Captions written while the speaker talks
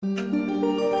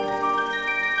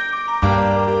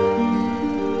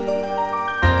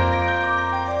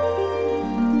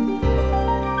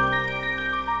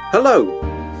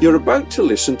Hello! You're about to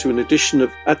listen to an edition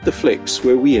of At the Flicks,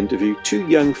 where we interview two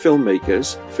young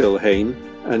filmmakers, Phil Hayne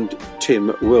and Tim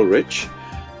Woolrich.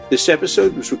 This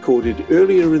episode was recorded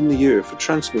earlier in the year for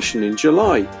transmission in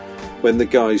July, when the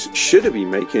guys should have been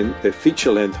making their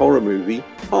feature-length horror movie,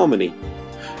 Harmony.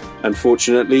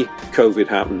 Unfortunately, COVID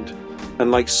happened, and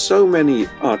like so many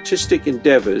artistic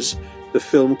endeavours, the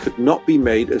film could not be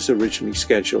made as originally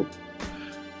scheduled.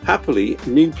 Happily,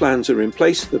 new plans are in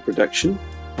place for the production,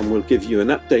 and we'll give you an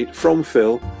update from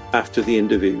Phil after the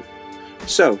interview.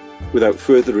 So, without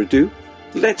further ado,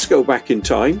 let's go back in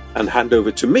time and hand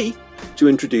over to me to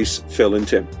introduce Phil and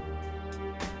Tim.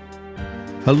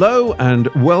 Hello and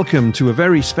welcome to a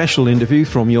very special interview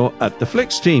from your At the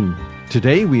Flicks team.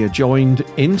 Today we are joined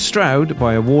in Stroud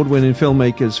by award-winning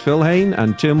filmmakers Phil Hayne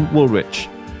and Tim Woolrich.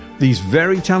 These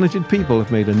very talented people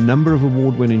have made a number of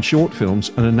award-winning short films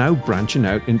and are now branching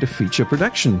out into feature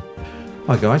production.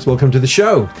 Hi guys, welcome to the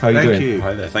show. How are you doing? Thank you.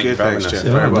 Hi there, thank Good, you for having thanks, us.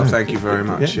 Jeff. Very well, thank you very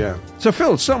much, yeah. So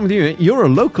Phil, starting with you, you're a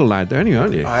local lad there anyway,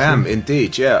 aren't you? I am,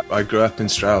 indeed, yeah. I grew up in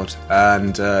Stroud,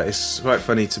 and it's quite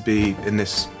funny to be in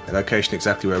this location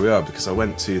exactly where we are, because I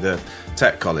went to the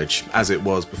tech college as it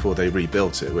was before they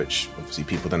rebuilt it, which obviously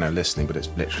people don't know listening, but it's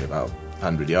literally about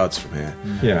 100 yards from here.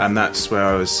 Yeah. And that's where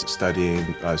I was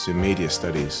doing media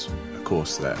studies, a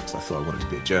course there, because I thought I wanted to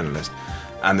be a journalist.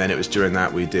 And then it was during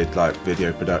that we did like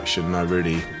video production, and I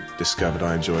really discovered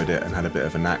I enjoyed it and had a bit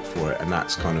of a knack for it, and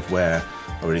that's kind of where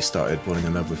I really started falling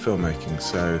in love with filmmaking.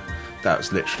 So that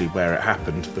was literally where it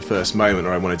happened, the first moment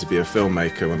where I wanted to be a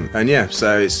filmmaker. And yeah,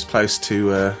 so it's close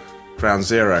to ground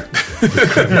zero,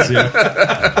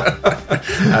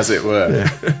 as it were.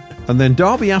 Yeah. And then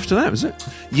Derby after that, was it?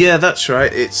 Yeah, that's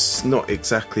right. It's not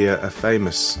exactly a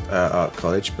famous art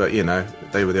college, but you know,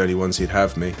 they were the only ones who'd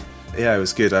have me. Yeah, it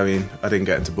was good. I mean, I didn't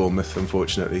get into Bournemouth,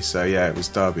 unfortunately, so yeah, it was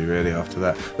Derby really after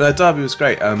that. But Derby was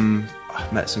great. I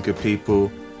met some good people.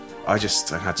 I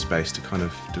had space to kind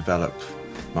of develop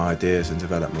my ideas and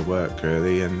develop my work,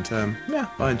 really, and yeah,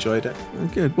 I enjoyed it.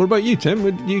 Good. What about you, Tim?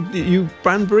 You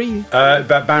Banbury?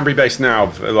 Banbury based now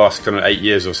for the last kind of 8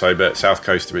 years or so, but South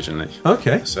Coast originally.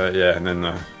 Okay. So yeah, and then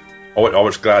I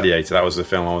watched Gladiator. That was the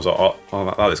film I was like, oh,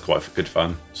 that is quite good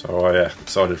fun. So I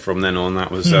decided from then on that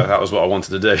was what I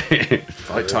wanted to do.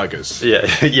 Fight tigers. Yeah,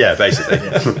 basically.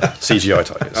 CGI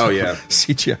tigers. Oh yeah,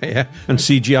 CGI, yeah. And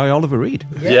CGI Oliver Reed.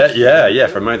 Yeah.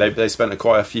 For a moment, they spent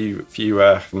quite a few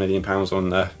 £1 million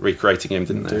on recreating him,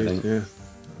 didn't they? I think. Yeah.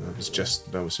 That was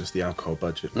just the alcohol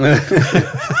budget.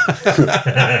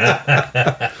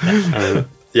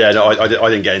 Yeah, no, I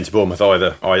didn't get into Bournemouth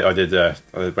either. I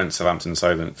went to Southampton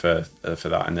Solent for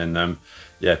that, and then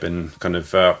been kind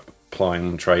of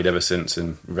plying trade ever since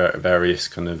in various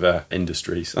kind of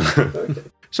industries.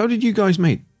 So how did you guys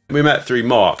meet? We met through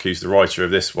Mark, who's the writer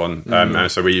of this one, and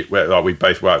so we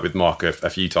both worked with Mark a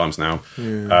few times now,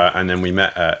 and then we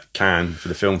met at Cannes for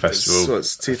the film festival a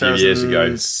few years ago.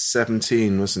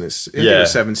 2017, wasn't it? Yeah, it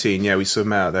was 17. Yeah, we saw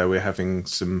him out there. We were having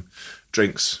some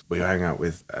drinks. We were hanging out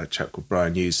with a chap called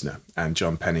Brian Usner and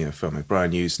John Penny, a filmmaker.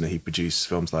 Brian Usner, he produced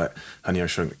films like Honey, I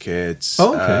Shrunk the Kids,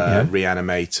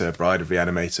 Reanimator, Bride of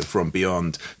Reanimator, From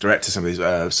Beyond, directed some of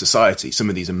these Society, some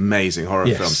of these amazing horror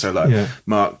films. So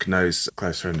Mark knows a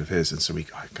close friend of his, and so I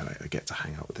get to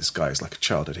hang out with this guy. He's like a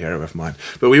childhood hero of mine.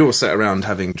 But we all sat around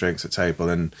having drinks at table,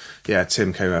 and yeah,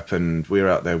 Tim came up, and we were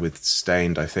out there with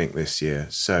Stained, I think, this year.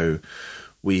 So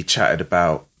we chatted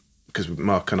about, because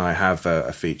Mark and I have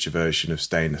a feature version of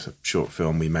Stain, a short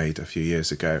film we made a few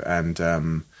years ago, and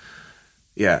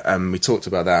we talked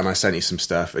about that, and I sent you some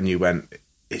stuff, and you went,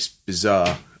 "It's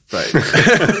bizarre, but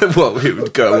well, it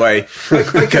would go away.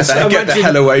 Get the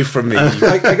hell away from me."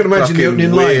 I can imagine the opening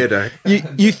weirdo.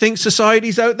 line. You think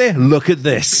society's out there? Look at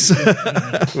this.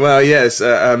 Well, yes.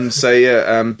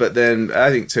 But then I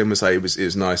think Tim was like, it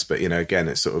was nice, but you know, again,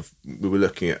 it's sort of, we were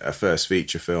looking at a first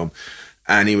feature film,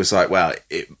 and he was like, well,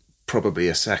 it. Probably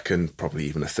a second, probably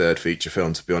even a third feature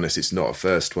film, to be honest. It's not a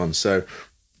first one. So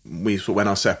we went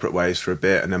our separate ways for a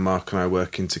bit, and then Mark and I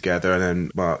working together, and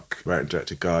then Mark wrote and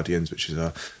directed Guardians, which is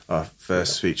our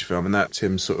first feature film, and that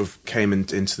Tim sort of came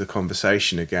into the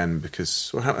conversation again,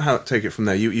 because how take it from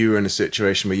there? You were in a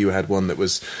situation where you had one that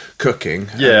was cooking.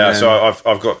 Yeah, so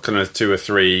I've got kind of 2 or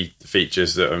 3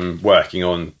 features that I'm working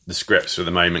on the scripts for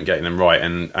the moment, getting them right,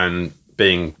 and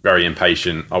being very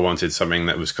impatient, I wanted something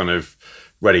that was kind of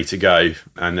ready to go,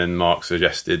 and then Mark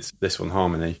suggested this one,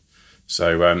 Harmony.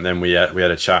 So then we had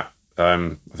a chat.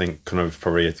 I think kind of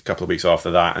probably a couple of weeks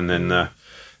after that, and then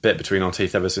bit between our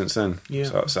teeth ever since then.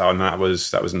 Yeah. So and that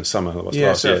was in the summer last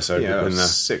year. So yeah, been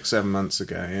 6-7 months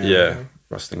ago. Yeah,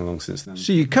 rustling along since then.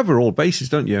 So you cover all bases,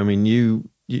 don't you? I mean, you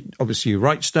obviously you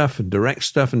write stuff and direct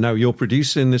stuff, and now you're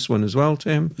producing this one as well,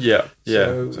 Tim. Yeah.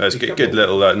 So it's a good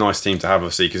little nice team to have,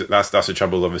 obviously, because that's the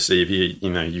trouble. Obviously, if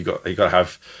you got to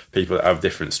have people that have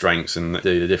different strengths and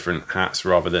do the different hats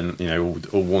rather than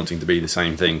all wanting to be the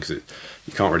same thing, because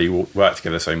you can't really work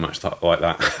together so much like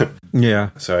that. Yeah.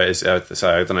 So it's I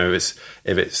don't know if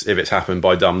it's happened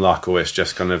by dumb luck, or it's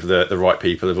just kind of the right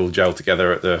people have all gelled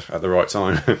together at the right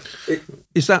time.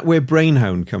 Is that where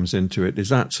Brainhound comes into it? Is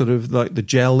that sort of like the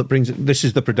gel that brings it? This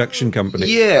is the production company.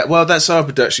 Yeah, well, that's our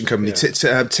production company.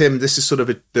 Yeah. Tim, this is sort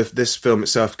of this film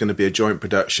itself is going to be a joint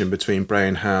production between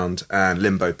Brainhound and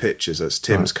Limbo Pictures. That's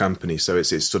Tim's company. So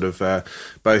it's sort of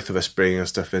both of us bringing our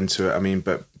stuff into it. I mean,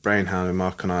 but Brainhound and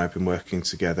Mark and I have been working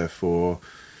together for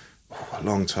a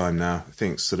long time now. I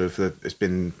think it's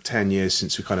been 10 years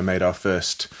since we kind of made our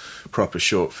first proper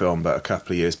short film, but a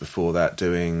couple of years before that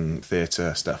doing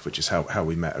theatre stuff, which is how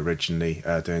we met originally,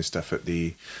 doing stuff at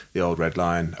the Old Red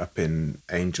Lion up in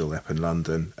Angel, up in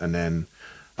London. And then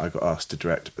I got asked to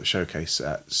direct a showcase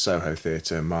at Soho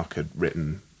Theatre, and Mark had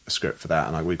written a script for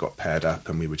that, and we got paired up,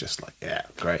 and we were just like, yeah,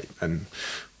 great. And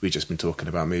we've just been talking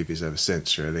about movies ever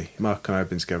since, really. Mark and I have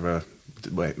been together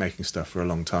making stuff for a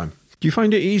long time. Do you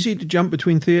find it easy to jump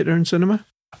between theatre and cinema?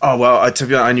 Oh, well, to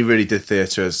be honest, I only really did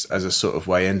theatre as a sort of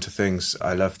way into things.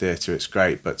 I love theatre, it's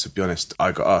great, but to be honest,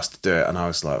 I got asked to do it, and I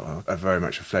was like, well, I'm very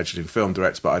much a fledgling film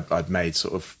director, but I'd made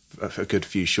sort of a good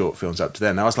few short films up to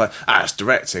then. And I was like, it's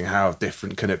directing, how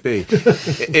different can it be?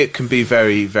 It can be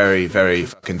very, very, very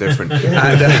fucking different.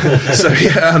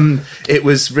 And it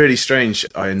was really strange.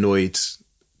 I annoyed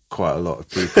quite a lot of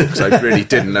people because I really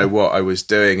didn't know what I was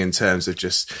doing in terms of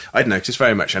just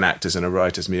very much an actor's and a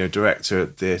writer's. Director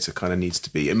at theatre kind of needs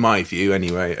to be, in my view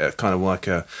anyway, kind of like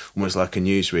almost like a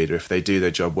newsreader. If they do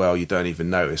their job well, you don't even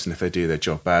notice, and if they do their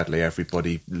job badly,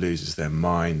 everybody loses their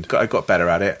mind. I got better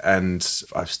at it, and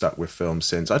I've stuck with film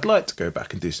since. I'd like to go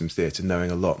back and do some theatre,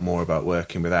 knowing a lot more about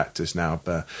working with actors now,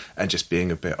 and just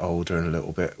being a bit older and a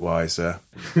little bit wiser.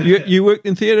 You worked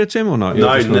in theatre, Tim, or not?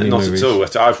 No, not at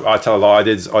all. I tell a lie.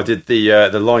 I did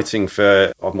the lighting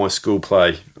of my school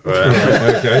play when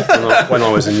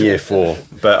I was in year 4.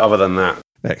 But other than that,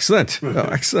 excellent.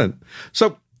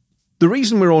 So the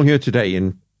reason we're all here today,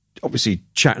 and obviously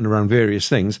chatting around various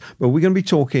things, but we're going to be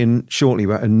talking shortly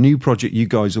about a new project you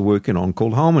guys are working on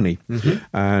called Harmony,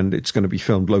 and it's going to be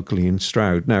filmed locally in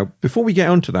Stroud. Now, before we get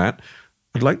onto that,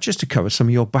 I'd like just to cover some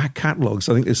of your back catalogues.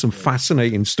 I think there's some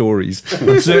fascinating stories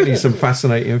and certainly some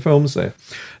fascinating films there.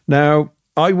 Now,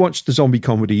 I watched the zombie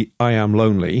comedy I Am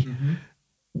Lonely.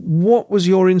 What was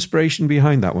your inspiration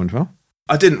behind that one, Phil?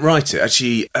 I didn't write it.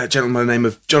 Actually, a gentleman by the name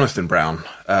of Jonathan Brown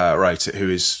wrote it, who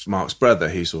is Mark's brother,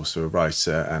 who's also a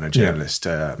writer and a journalist.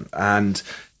 And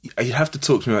you'd have to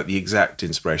talk to me about the exact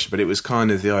inspiration, but it was kind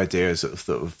of the idea of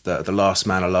the last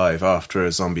man alive after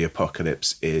a zombie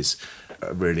apocalypse is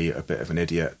really a bit of an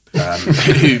idiot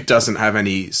who doesn't have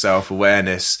any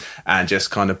self-awareness and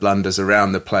just kind of blunders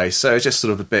around the place. So it's just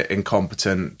sort of a bit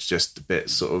incompetent, just a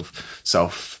bit sort of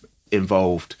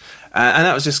self-involved. And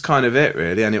that was just kind of it,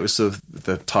 really. And it was sort of,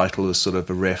 the title was sort of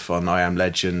a riff on I Am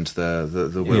Legend,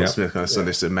 the Will Smith kind of sort of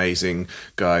this amazing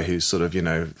guy who's sort of,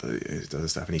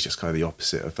 does stuff, and he's just kind of the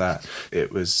opposite of that.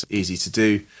 It was easy to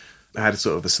do. I had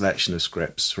sort of a selection of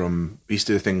scripts from, we used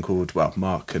to do a thing called,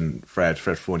 Mark and Fred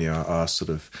Fournier, our sort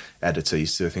of editor,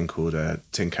 used to do a thing called a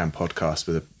Tin Can Podcast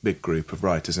with a big group of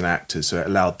writers and actors. So it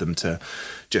allowed them to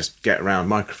just get around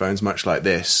microphones, much like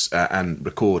this, and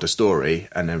record a story.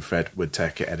 And then Fred would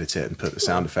take it, edit it, and put the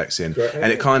sound effects in.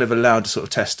 And it kind of allowed to sort of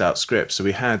test out scripts. So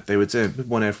they were doing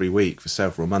one every week for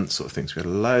several months sort of things. We had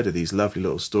a load of these lovely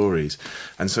little stories.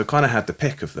 And so kind of had the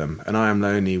pick of them. And I Am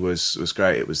Lonely was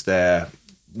great. It was there.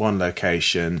 One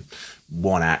location,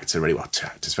 one actor, really. Well, 2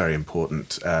 actors, very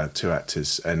important. 2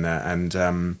 actors, and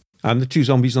the 2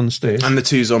 zombies on the stairs. And the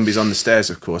 2 zombies on the stairs,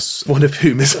 of course. One of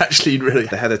whom is actually really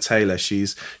Heather Taylor.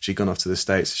 She's gone off to the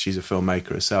States. She's a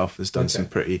filmmaker herself. Has done some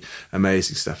pretty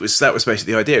amazing stuff. So that was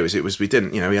basically the idea. We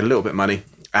didn't, we had a little bit of money.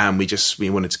 And we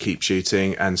wanted to keep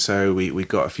shooting, and so we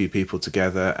got a few people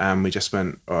together, and we just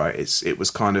went, all right.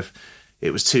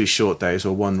 It was 2 short days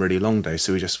or 1 really long day,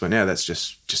 so we just went, let's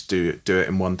just do it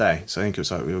in 1 day. So I think it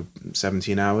was we were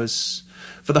 17 hours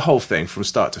for the whole thing from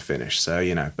start to finish.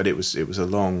 So but it was a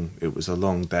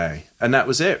long day, and that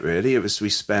was it really. We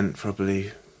spent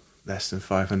probably less than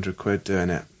 500 quid doing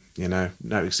it. No,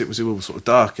 because it was all sort of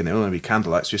dark and it will only be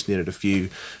candlelights. Just needed a few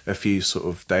sort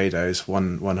of dados,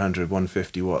 100,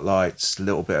 150 watt lights, a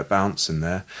little bit of bounce in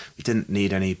there. We didn't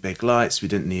need any big lights. We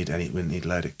didn't need a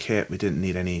load of kit. We didn't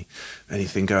need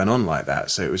anything going on like that.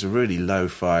 So it was a really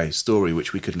lo-fi story,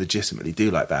 which we could legitimately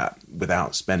do like that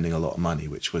without spending a lot of money,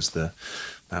 which was the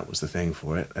that was the thing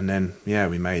for it. And then,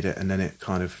 we made it, and then it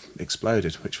kind of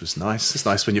exploded, which was nice. It's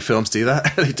nice when your films do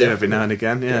that. They do every now and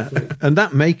again, yeah. And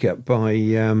that makeup by,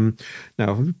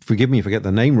 now, forgive me if I get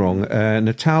the name wrong,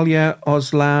 Natalia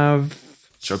Oslav...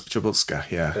 Jabulska,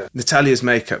 yeah. Natalia's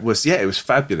makeup was, it was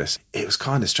fabulous. It was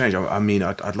kind of strange. I mean,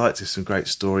 I'd like to have some great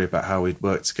story about how we'd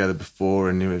worked together before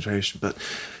and new iteration, but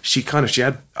she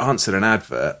had answered an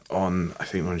advert on, I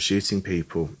think, on Shooting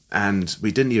People, and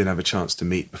we didn't even have a chance to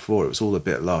meet before. It was all a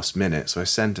bit last minute, so I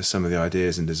sent her some of the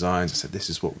ideas and designs. I said, this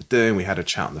is what we're doing. We had a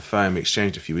chat on the phone. We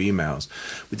exchanged a few emails.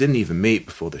 We didn't even meet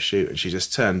before the shoot, and she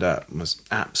just turned up and was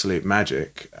absolute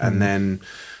magic. And then...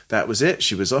 that was it.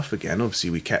 She was off again. Obviously,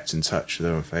 we kept in touch with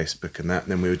her on Facebook and that.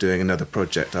 And then we were doing another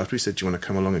project after. We said, do you want to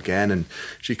come along again? And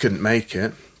she couldn't make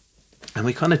it. And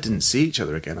we kind of didn't see each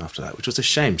other again after that, which was a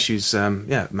shame. She's,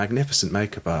 magnificent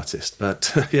makeup artist.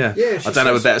 But, I don't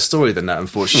have a better story than that,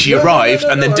 unfortunately. She arrived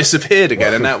and then disappeared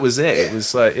again, and that was it. It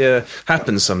was like,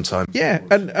 happens sometimes. Yeah,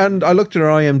 and I looked at her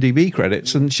IMDb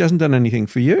credits, and she hasn't done anything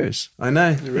for years. I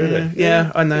know. Really?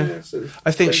 Yeah, I know.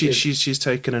 I think she's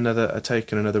taken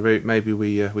another route. Maybe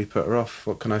we put her off.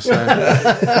 What can I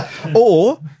say?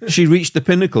 Or she reached the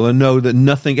pinnacle and know that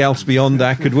nothing else beyond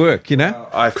that could work, you know?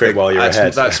 I think while you're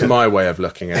ahead. That's my way of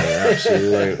looking at it,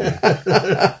 absolutely.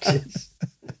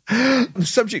 The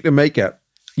subject of makeup,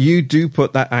 you do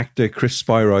put that actor Chris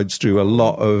Spyrides through a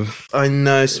lot of... I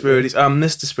know, Spirit.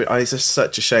 Mr. Spirit, it's just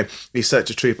such a shame. He's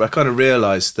such a trooper. I kind of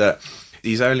realised that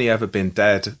he's only ever been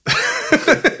dead,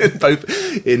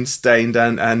 both in Stained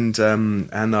and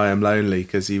I Am Lonely,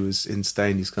 because he was in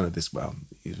Stained. He's kind of this,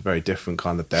 he's a very different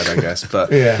kind of dead, I guess,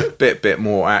 but bit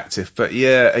more active. But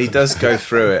yeah, he does go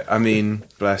through it. I mean,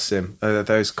 bless him.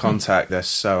 Those contact, they're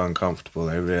so uncomfortable.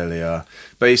 They really are.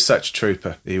 But he's such a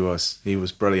trooper. He was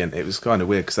brilliant. It was kind of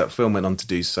weird because that film went on to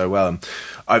do so well. And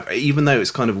even though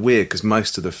it's kind of weird because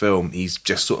most of the film he's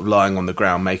just sort of lying on the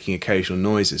ground making occasional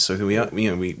noises. So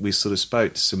we sort of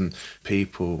spoke to some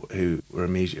people who were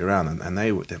immediately around, and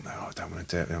they were, I don't want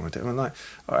to do it. I don't want to do it. I'm like,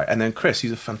 all right. And then Chris,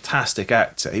 he's a fantastic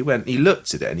actor. He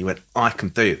looked at it and he went, I can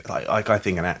do it. Like I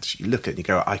think an actor, you look at it and you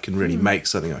go, I can really make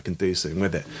something. I can do something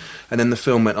with it. And then the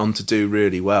film went on to do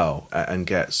really well and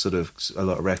get sort of a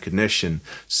lot of recognition.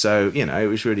 So, it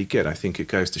was really good. I think it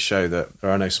goes to show that there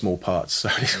are no small parts.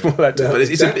 But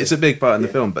it's a big part in the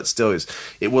film, but still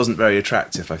it wasn't very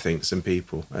attractive, I think, to some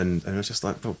people. And I was just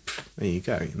like, there you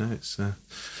go, it's...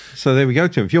 So there we go,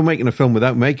 Tim. If you're making a film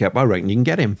without makeup, I reckon you can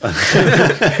get him.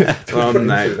 I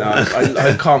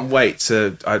can't wait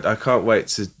to... I can't wait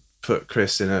to put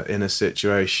Chris in a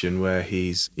situation where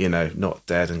he's, not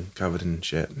dead and covered in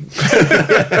shit.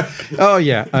 Oh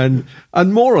yeah, and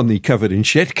more on the covered in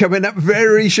shit coming up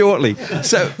very shortly.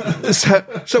 So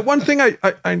one thing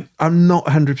I'm not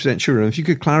 100% sure, and if you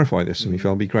could clarify this to me,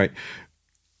 Phil, it'd be great.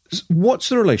 What's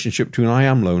the relationship between I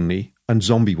Am Lonely and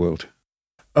Zombie World?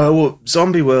 Well,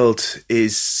 Zombie World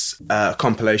is a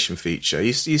compilation feature.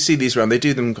 You see these around. They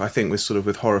do them, I think,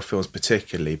 with horror films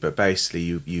particularly. But basically,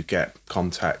 you get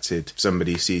contacted.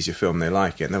 Somebody sees your film, they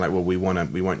like it, and they're like, "Well, we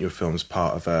want your film as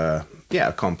part of a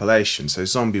compilation." So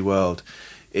Zombie World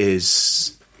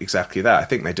is exactly that. I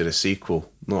think they did a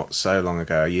sequel not so long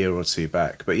ago, a year or two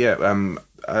back. But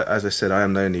as I said, I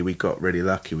Am Lonely, we got really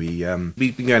lucky.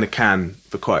 We've been going to Cannes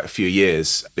for quite a few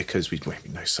years because we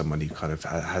know someone who kind of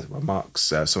has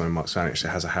someone Mark's family actually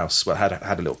has a house, had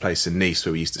a little place in Nice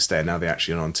where we used to stay, and now they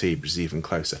actually are on Antibes, which is even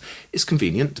closer. It's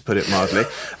convenient, to put it mildly.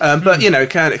 But,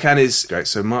 Cannes is great.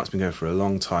 So Mark's been going for a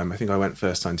long time. I think I went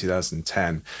first time in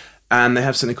 2010. And they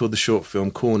have something called the Short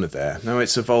Film Corner there. Now,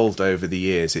 it's evolved over the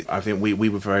years. I think we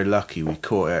were very lucky. We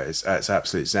caught it at its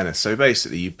absolute zenith. So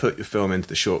basically, you put your film into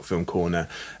the Short Film Corner,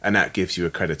 and that gives you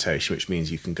accreditation, which means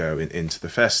you can go into the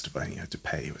festival. You have to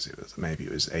pay, maybe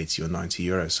it was 80 or 90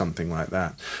 euros, something like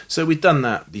that. So we'd done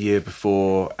that the year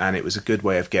before, and it was a good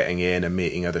way of getting in and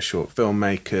meeting other short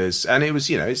filmmakers. And it was,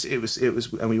 it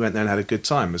was, and we went there and had a good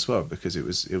time as well because it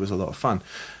was a lot of fun.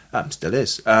 Still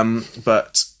is.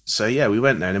 So, we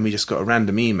went there and then we just got a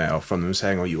random email from them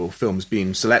saying, your film's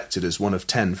been selected as one of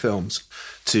 10 films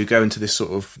to go into this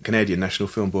sort of Canadian National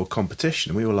Film Board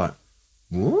competition. And we were like,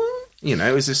 what?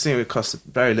 It was this thing that cost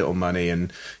very little money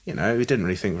and, we didn't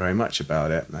really think very much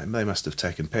about it. They must have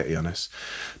taken pity on us.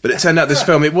 But it turned out this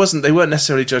film, they weren't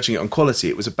necessarily judging it on quality.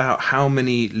 It was about how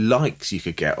many likes you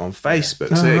could get on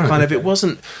Facebook. So it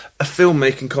wasn't a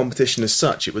filmmaking competition as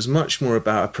such. It was much more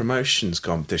about a promotions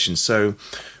competition. So...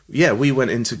 we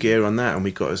went into gear on that and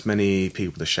we got as many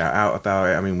people to shout out about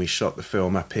it. I mean, we shot the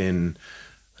film up in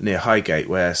near Highgate,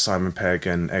 where Simon Pegg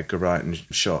and Edgar Wright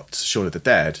shot Shaun of the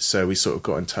Dead. So we sort of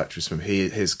got in touch with some of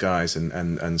his guys,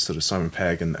 and sort of Simon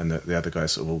Pegg and the other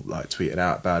guys sort of all like tweeted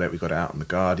out about it. We got it out on The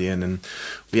Guardian, and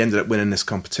we ended up winning this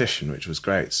competition, which was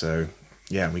great. So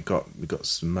yeah, we got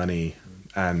some money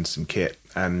and some kit,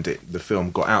 and the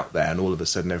film got out there, and all of a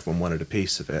sudden everyone wanted a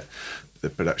piece of it. The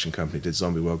production company Did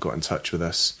Zombie World got in touch with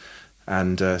us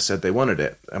and said they wanted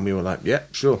it, and we were like, yeah,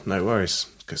 sure, no worries,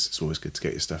 because it's always good to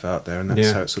get your stuff out there, and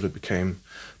that's how it sort of became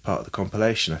part of the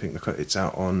compilation. I think it's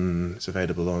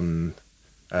available on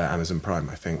Amazon Prime,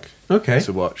 I think. Okay,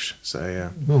 to watch. So yeah,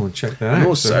 we'll check that out. And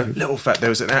also, little fact, there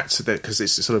was an actor that, because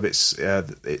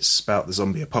it's about the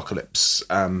zombie apocalypse.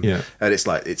 And it's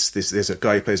like there's a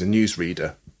guy who plays a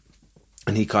newsreader,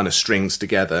 and he kind of strings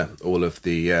together all of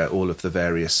the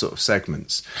various sort of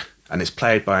segments, and it's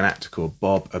played by an actor called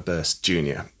Bob Oberst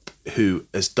Jr., who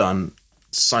has done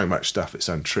so much stuff it's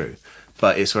untrue,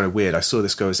 but it's very weird. I saw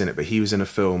this guy was in it, but he was in a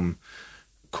film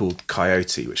called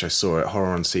Coyote, which I saw at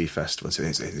Horror on Sea Festival. So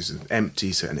it's an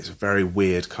empty, and it's a very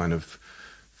weird kind of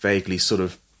vaguely sort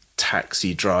of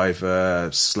taxi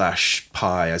driver /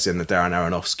 pie, as in the Darren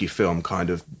Aronofsky film, kind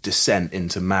of descent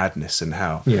into madness, and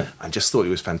how I just thought he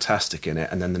was fantastic in it.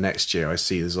 And then the next year I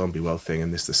see the Zombie World thing,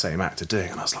 and it's the same actor doing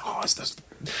it, and I was like, oh, it's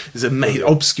an amazing,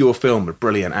 obscure film, a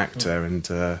brilliant actor,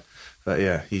 and but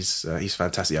yeah, he's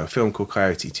fantastic. Yeah, a film called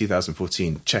Coyote,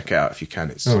 2014. Check it out if you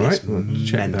can. It's check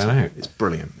that out. It's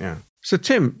brilliant. Yeah. So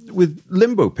Tim, with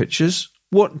Limbo Pictures,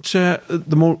 what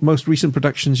the most recent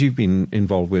productions you've been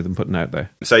involved with and putting out there?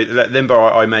 So Limbo,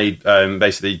 I made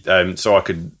basically so I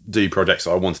could do projects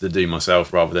that I wanted to do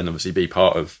myself, rather than obviously be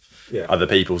part of other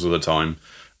people's all the time.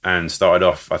 And started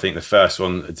off, I think the first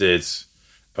one I did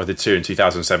two in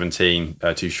 2017,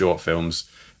 2 short films.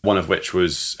 One of which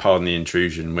was Pardon the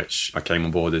Intrusion, which I came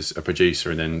on board as a producer,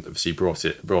 and then obviously brought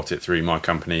it through my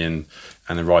company and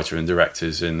the writer and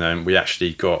directors, and we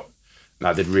actually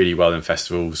that did really well in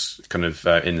festivals, kind of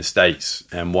in the States,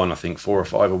 and won I think 4 or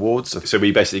 5 awards. So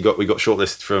we basically got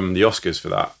shortlisted from the Oscars for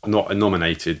that, not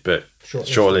nominated, but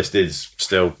shortlisted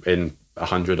still in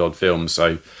 100 odd films.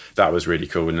 So that was really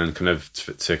cool, and then kind of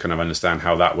to kind of understand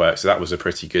how that works. So that was a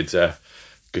pretty good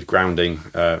grounding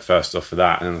first off for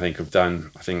that, and I think I've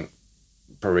done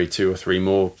probably 2 or 3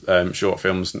 more short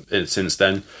films since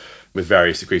then, with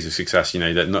various degrees of success. You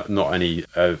know, that not any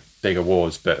big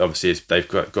awards, but obviously they've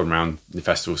gone around the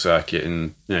festival circuit,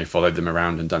 and followed them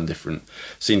around and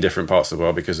seen different parts of the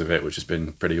world because of it, which has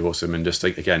been pretty awesome. And just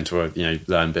again to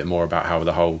learn a bit more about how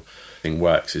the whole thing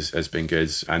works has been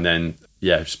good. And then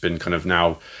just been kind of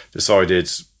now decided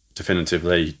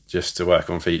definitively just to work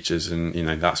on features, and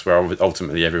that's where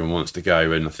ultimately everyone wants to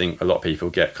go. And I think a lot of people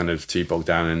get kind of too bogged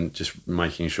down in just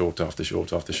making short after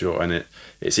short after short, and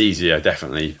it's easier.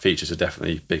 Definitely features are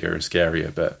definitely bigger and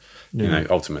scarier, but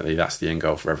ultimately that's the end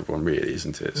goal for everyone, really,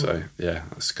 isn't it? So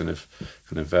that's kind of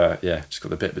just got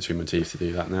the bit between my teeth to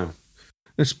do that now.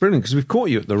 It's brilliant, because we've caught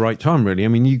you at the right time, really. I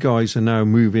mean, you guys are now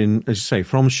moving, as you say,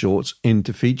 from shorts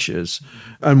into features.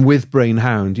 And with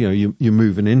Brainhound, you're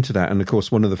moving into that. And, of course,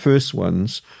 one of the first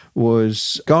ones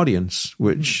was Guardians,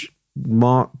 which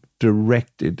Mark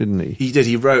directed, didn't he? He did.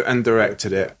 He wrote and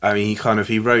directed it. I mean,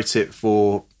 he wrote it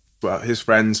for his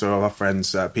friends or our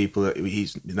friends, people that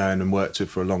he's known and worked with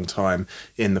for a long time,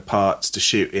 in the parts to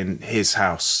shoot in his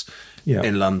house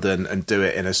in London, and do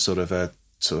it in a sort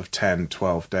of 10,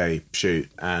 12 day shoot.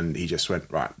 And he just went,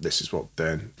 right, this is what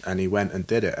we're doing. And he went and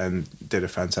did it, and did a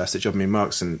fantastic job. I mean,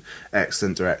 Mark's an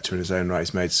excellent director in his own right.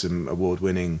 He's made some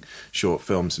award-winning short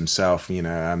films himself,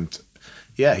 and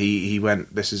he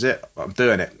went, this is it, I'm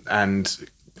doing it. And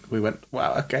we went,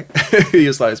 wow, okay. He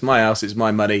was like, it's my house, it's my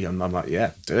money. And I'm like,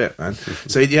 yeah, do it, man.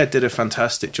 So did a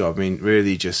fantastic job. I mean,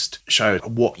 really just showed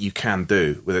what you can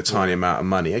do with a tiny amount of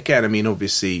money. Again, I mean,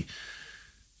 obviously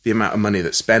the amount of money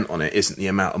that's spent on it isn't the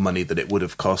amount of money that it would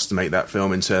have cost to make that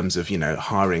film, in terms of,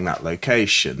 hiring that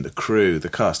location, the crew, the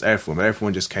cast, everyone. But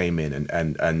everyone just came in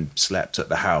and slept at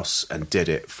the house and did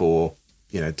it for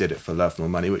love nor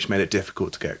money, which made it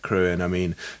difficult to get crew in. I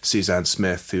mean, Suzanne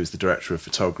Smith, who's the director of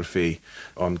photography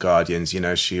on Guardians,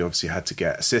 she obviously had to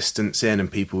get assistants in,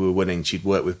 and people who were willing, she'd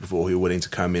worked with before, who were willing to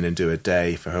come in and do a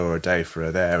day for her or a day for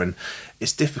her there. And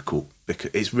it's difficult,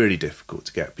 because it's really difficult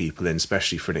to get people in,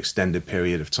 especially for an extended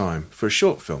period of time. For a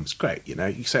short film, it's great,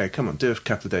 you say, come on, do a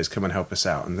couple of days, come and help us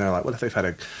out. And they're like, well, if they've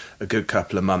had a good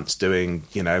couple of months doing,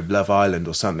 Love Island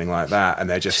or something like that, and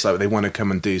they're just like, they want to come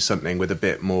and do something with a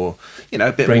bit more,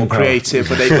 a bit more creative,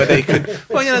 where they could,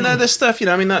 there's stuff,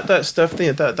 I mean, that stuff,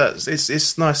 that's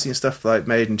it's nice, stuff like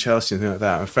Made in Chelsea and things like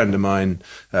that. A friend of mine,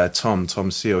 Tom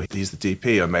Seal, he's the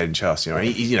DP on Made in Chelsea.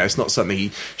 He, it's not something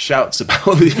he shouts about,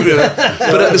 but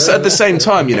at the same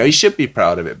time, you know, he should be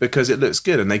proud of it because it looks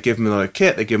good, and they give him a lot of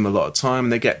kit, they give him a lot of time,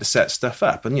 and they get to set stuff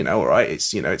up. And you know, all right,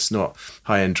 it's, you know, it's not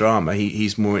high end drama. He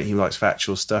likes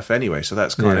factual stuff anyway, so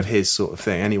that's kind of his sort of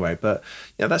thing anyway. But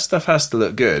yeah, that stuff has to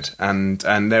look good, and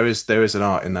there is an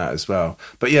art in that as well.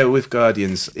 But yeah, with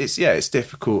Guardians, it's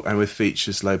difficult, and with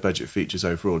features, low budget features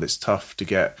overall, it's tough to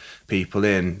get people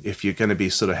in if you're going to be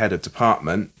sort of head of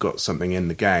department, got something in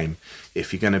the game.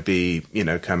 If you're going to be, you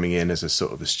know, coming in as a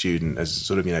sort of a student, as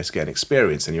sort of, you know, to get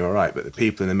experience, and you're all right. But the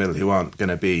people in the middle who aren't going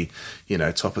to be, you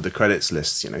know, top of the credits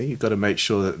lists, you know, you've got to make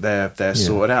sure that they're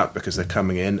sorted out, because they're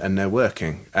coming in and they're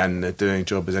working and they're doing a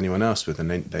job as anyone else with, and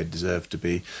they deserve to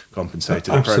be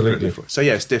compensated appropriately for it. So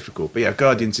yeah, it's difficult. But yeah,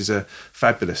 Guardians is a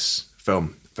fabulous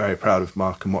film. Very proud of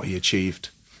Mark and what he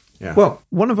achieved. Yeah. Well,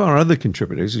 one of our other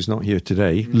contributors who's not here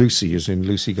today, Lucy, is in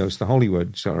Lucy Goes to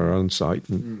Hollywood. It's on her own site,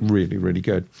 and really, really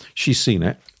good. She's seen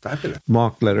it. Fabulous.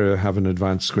 Mark let her have an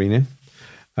advanced screening,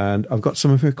 and I've got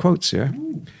some of her quotes here.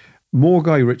 More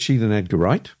Guy Ritchie than Edgar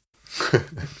Wright.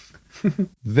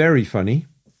 Very funny,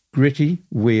 gritty,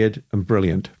 weird, and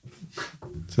brilliant.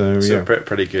 So yeah,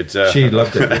 pretty good. She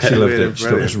loved it. She loved it. She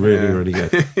thought it was really, really good.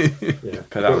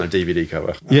 Put that on a DVD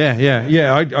cover.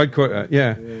 Yeah. I'd quote that.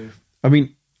 Yeah. I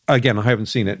mean, again, I haven't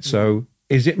seen it, so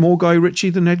is it more Guy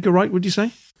Ritchie than Edgar Wright, would you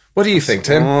say? What do you think,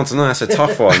 Tim? Oh, I don't know, that's a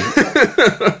tough one.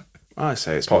 I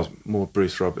say it's more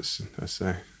Bruce Robertson, I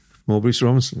say. More Bruce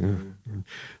Robertson, yeah.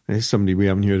 There's somebody we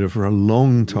haven't heard of for a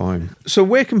long time. So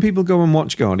where can people go and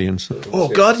watch Guardians? Oh,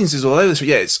 Guardians is all over.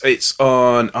 Yeah, it's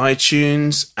on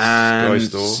iTunes and Sky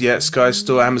Store. Yeah, Sky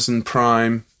Store, Amazon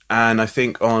Prime, and I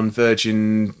think on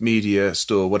Virgin Media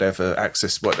Store, whatever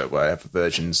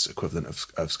Virgin's equivalent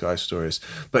of Sky Store is.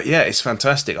 But yeah, it's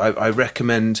fantastic. I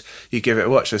recommend you give it a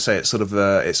watch. I say it's sort of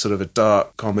a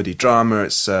dark comedy drama.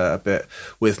 It's a bit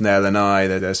with Nell and I.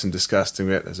 There's some disgusting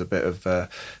bit. There's a bit of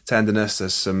tenderness.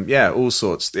 There's some all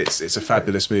sorts. It's a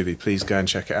fabulous movie. Please go and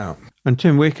check it out. And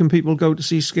Tim, where can people go to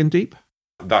see Skin Deep?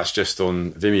 That's just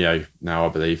on Vimeo now, I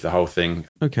believe, the whole thing.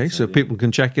 Okay, so people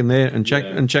can check in there and check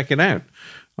it out.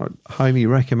 I highly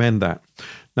recommend that.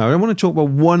 Now, I want to talk about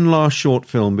one last short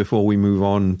film before we move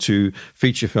on to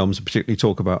feature films, and particularly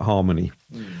talk about Harmony.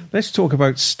 Let's talk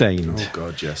about Stained. Oh,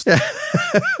 God, yes.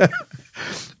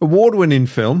 Award-winning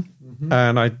film,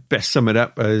 and I'd best sum it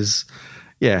up as,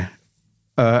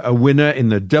 a winner in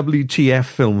the WTF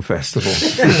Film Festival.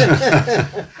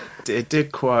 It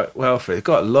did quite well for it. It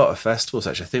got a lot of festivals,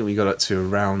 actually. I think we got up to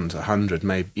around 100,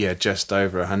 maybe, just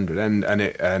over 100. And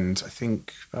I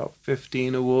think about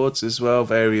 15 awards as well,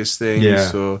 various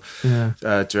things.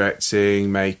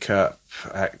 Directing, makeup,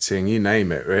 acting, you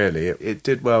name it, really. It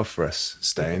did well for us,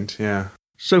 Stained, yeah.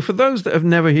 So for those that have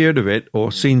never heard of it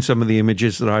or seen some of the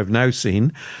images that I've now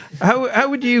seen, how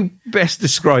would you best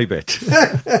describe it?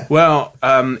 Well,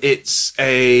 it's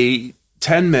a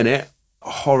 10-minute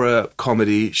horror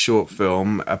comedy short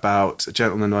film about a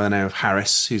gentleman by the name of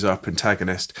Harris, who's our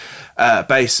protagonist.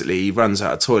 Basically, he runs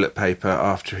out of toilet paper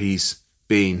after he's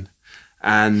been,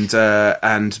 and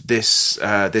this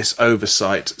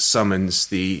oversight summons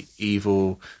the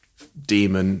evil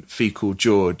demon Fecal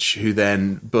George, who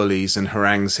then bullies and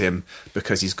harangues him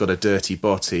because he's got a dirty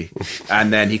body,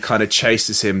 and then he kind of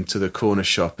chases him to the corner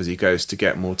shop as he goes to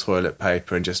get more toilet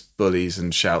paper and just bullies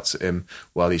and shouts at him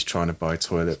while he's trying to buy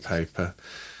toilet paper.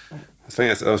 I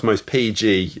think that was the most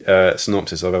PG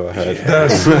synopsis I've ever heard.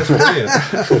 That's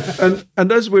brilliant.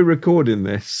 And as we're recording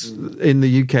this, in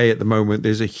the UK at the moment,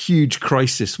 there's a huge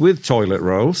crisis with toilet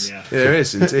rolls. Yeah. There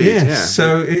is indeed, yeah.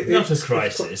 So Not a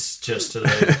crisis, just a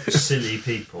silly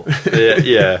people.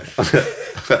 Yeah.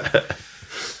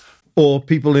 Or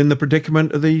people in the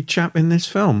predicament of the chap in this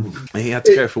film. He had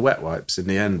to go for wet wipes in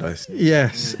the end, I think.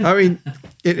 Yes. I mean,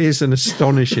 it is an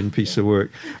astonishing piece of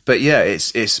work. But yeah,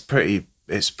 it's pretty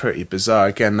bizarre.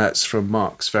 Again, that's from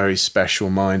Mark's very special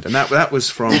mind, and that was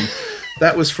from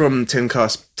Tin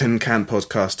Can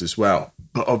Podcast as well.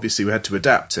 But obviously, we had to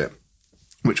adapt it,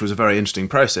 which was a very interesting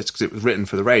process because it was written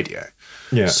for the radio.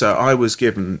 Yeah. So I was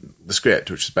given the script,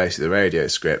 which is basically the radio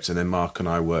script, and then Mark and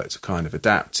I worked to kind of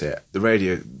adapt it. The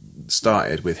radio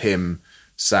started with him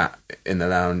sat in the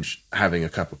lounge having a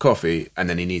cup of coffee, and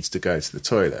then he needs to go to the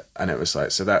toilet, and it was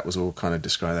like, so that was all kind of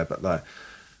described there, but like.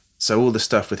 So all the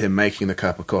stuff with him making the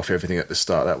cup of coffee, everything at the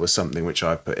start, that was something which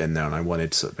I put in there and I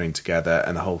wanted to sort of bring together,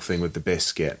 and the whole thing with the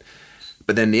biscuit.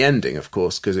 But then the ending, of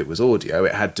course, because it was audio,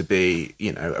 it had to be,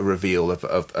 you know, a reveal of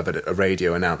a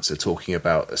radio announcer talking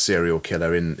about a serial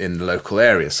killer in the local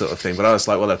area sort of thing. But I was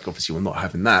like, well, obviously we're not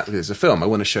having that because it's a film. I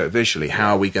want to show it visually.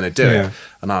 How are we going to do it?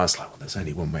 And I was like, well, there's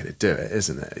only one way to do it,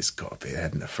 isn't it? It's got to be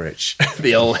Head in the Fridge.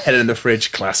 The old Head in the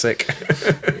Fridge classic.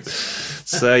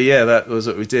 So, yeah, that was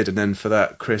what we did. And then for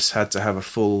that, Chris had to have a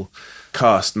full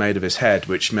cast made of his head,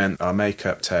 which meant our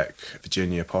makeup tech,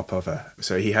 Virginia Popova,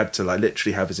 so he had to like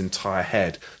literally have his entire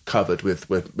head covered with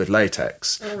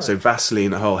latex. Right. So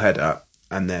Vaseline the whole head up,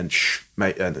 and then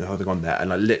holding on there, and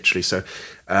like literally, so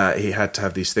he had to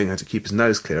have these things, had to keep his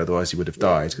nose clear, otherwise he would have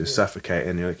died. He was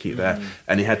suffocating, you know, keep there,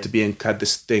 and he had to be had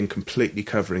this thing completely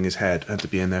covering his head, had to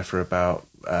be in there for about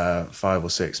 5 or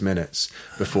 6 minutes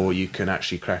before you can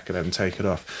actually crack it and take it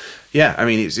off. Yeah, I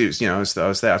mean, it was you know, I was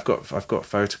there. I've got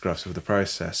photographs of the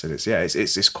process, and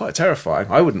it's quite terrifying.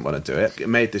 I wouldn't want to do it. It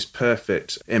made this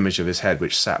perfect image of his head,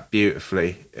 which sat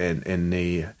beautifully in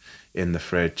the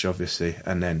fridge, obviously.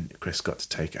 And then Chris got to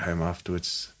take it home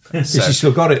afterwards. Has he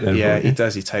still got it then? Yeah, he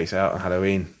does. He takes it out on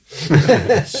Halloween.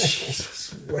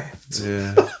 Jesus wept.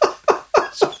 Yeah.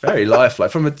 Very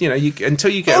lifelike until you get it's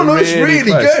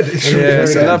really close. Good.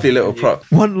 It's a lovely little prop.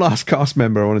 One last cast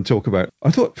member I want to talk about.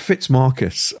 I thought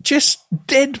Fitzmarcus, just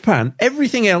deadpan.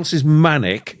 Everything else is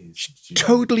manic.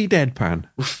 Totally deadpan.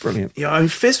 Brilliant. Yeah, I mean,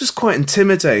 Fizz was quite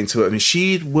intimidating to her. I mean,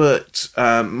 she'd worked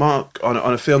Mark on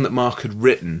a film that Mark had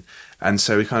written, and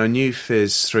so we kind of knew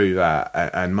Fizz through that.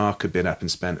 And Mark had been up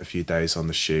and spent a few days on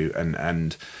the shoot,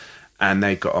 and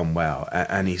they got on well.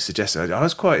 And he suggested, I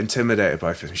was quite intimidated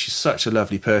by Fizz. She's such a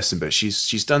lovely person, but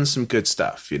she's done some good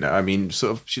stuff, you know. I mean,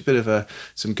 sort of, she's a bit of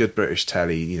some good British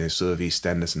telly, you know, sort of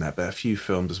EastEnders and that, but a few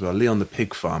films as well. Leon the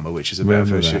Pig Farmer, which is a bit of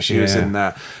her. She was in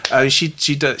that.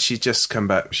 She just come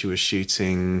back. She was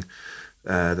shooting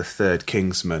the third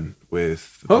Kingsman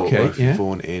with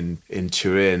Vaughan in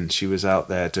Turin. She was out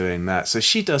there doing that. So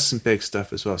she does some big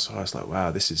stuff as well. So I was like,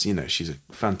 wow, this is, you know, she's a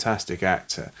fantastic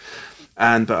actor.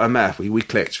 But I met her, we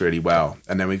clicked really well,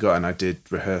 and then I did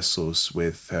rehearsals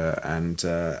with her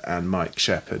and Mike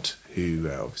Shepherd, who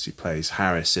obviously plays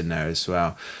Harris in there as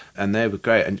well, and they were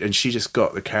great, and she just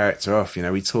got the character off. You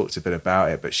know, we talked a bit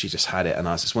about it, but she just had it, and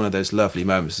it's one of those lovely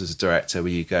moments as a director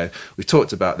where you go, we've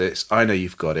talked about this, I know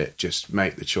you've got it, just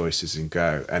make the choices and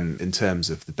go. And in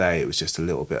terms of the day, it was just a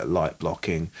little bit of light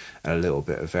blocking and a little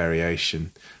bit of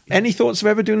variation. Any thoughts of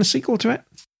ever doing a sequel to it?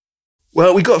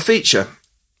 Well, we got a feature.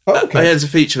 Oh, okay. There's a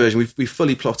feature version. We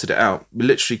fully plotted it out. We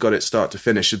literally got it start to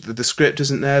finish. The script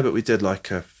isn't there, but we did like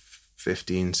a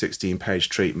 15, 16-page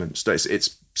treatment. So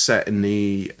it's set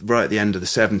right at the end of the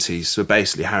 70s. So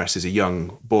basically, Harris is a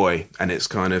young boy, and it's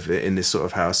kind of in this sort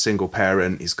of house, single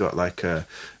parent. He's got like a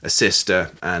sister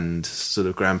and sort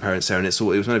of grandparents there, and it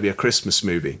was going to be a Christmas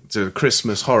movie. So a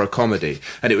Christmas horror comedy,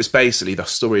 and it was basically the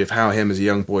story of how him as a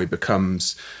young boy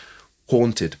becomes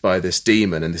haunted by this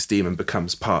demon, and this demon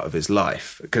becomes part of his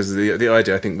life. Because the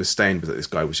idea, I think, with Stained was that this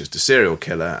guy was just a serial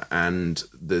killer, and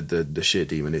the sheer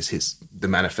demon is the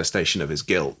manifestation of his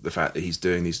guilt, the fact that he's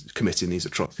committing these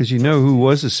atrocities. Because you know who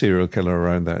was a serial killer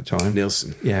around that time?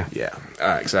 Nielsen. Yeah.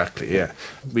 Exactly. Yeah,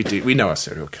 we know our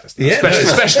serial killers. Yeah,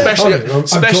 especially I'm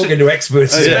talking to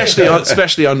experts,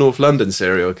 especially our North London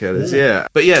serial killers. Yeah,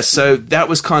 but yeah, so that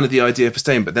was kind of the idea for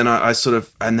Stained. But then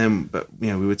but you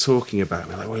know, we were talking about,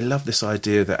 we're like, we love this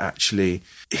idea that actually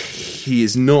he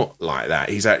is not like that.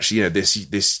 He's actually, you know,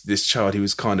 this child, he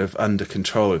was kind of under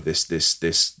control of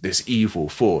this evil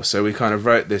force. So we kind of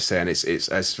wrote this there, and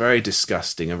it's very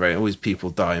disgusting, and always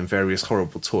people die in various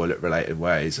horrible toilet related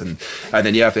ways, and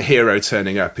then you have the hero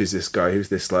turning up, is this guy who's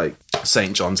this like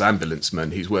St. John's ambulance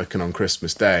man who's working on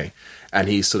Christmas Day. And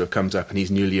he sort of comes up, and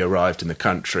he's newly arrived in the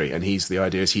country, and the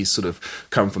idea is he's sort of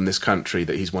come from this country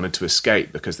that he's wanted to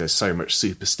escape because there's so much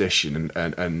superstition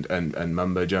and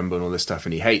mumbo jumbo and all this stuff,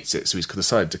 and he hates it. So he's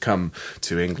decided to come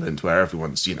to England, where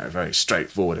everyone's, you know, very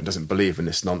straightforward and doesn't believe in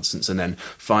this nonsense, and then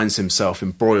finds himself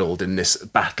embroiled in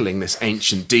battling this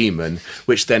ancient demon,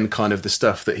 which then kind of the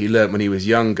stuff that he learnt when he was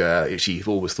younger, which he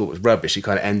always thought was rubbish, he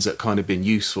kind of ends up kind of being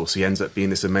useful. So he ends up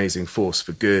being this amazing force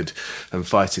for good and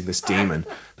fighting this demon.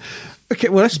 Okay,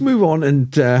 well, let's move on,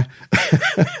 and as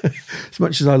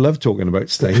much as I love talking about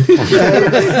Stained,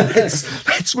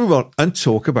 let's move on and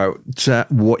talk about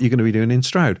what you're going to be doing in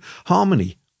Stroud.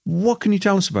 Harmony, what can you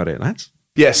tell us about it, lads?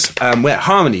 Yes,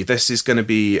 Harmony, this is going to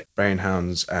be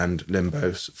Brainhounds and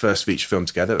Limbo's first feature film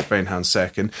together, Brainhounds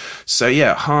second. So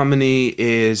yeah, Harmony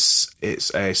it's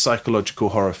a psychological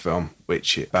horror film,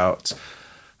 which is about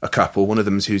a couple. One of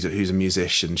them is who's a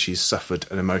musician. She's suffered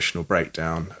an emotional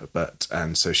breakdown,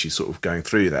 and so she's sort of going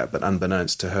through that. But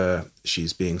unbeknownst to her,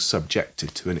 she's being subjected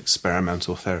to an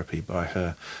experimental therapy by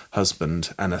her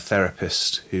husband and a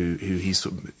therapist who he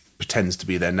sort of pretends to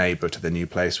be their neighbour to the new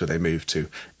place where they move to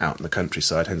out in the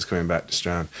countryside. Hence coming back to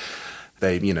Stroud.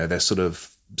 They're sort of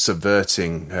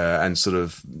subverting her and sort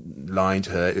of lying to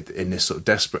her in this sort of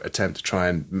desperate attempt to try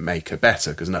and make her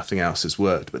better because nothing else has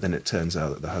worked. But then it turns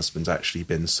out that the husband's actually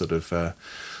been sort of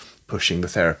pushing the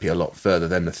therapy a lot further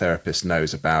than the therapist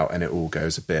knows about, and it all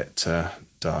goes a bit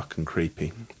dark and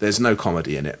creepy. There's no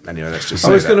comedy in it. Anyway, let's just say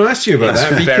I was going to ask you about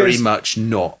that. It's very much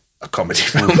not a comedy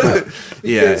film.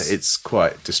 Yeah, it's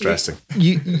quite distressing.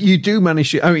 You do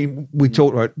manage to, I mean, we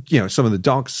talked about, some of the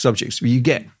dark subjects, but you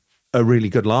get a really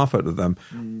good laugh out of them.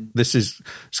 It's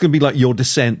going to be like Your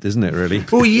Descent, isn't it, really?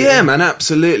 Well, yeah, man,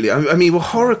 absolutely. I mean,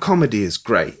 horror comedy is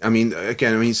great. I mean,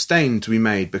 Stained we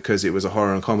made because it was a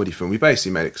horror and comedy film. We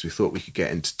basically made it because we thought we could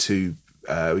get into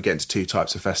two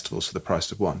types of festivals for the price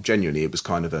of one. Genuinely, it was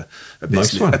kind of a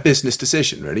business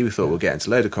decision, really. We thought we'll get into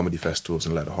a load of comedy festivals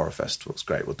and a load of horror festivals.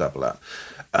 Great, we'll double up.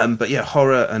 But yeah,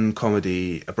 horror and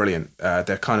comedy are brilliant.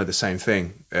 They're kind of the same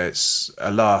thing. It's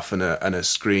a laugh and a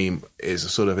scream is a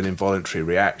sort of an involuntary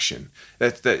reaction.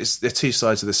 They're two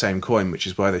sides of the same coin, which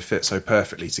is why they fit so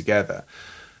perfectly together.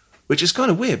 Which is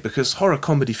kind of weird because horror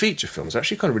comedy feature films are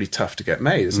actually kind of really tough to get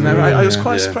made, isn't it? I was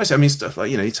quite surprised. I mean, stuff like,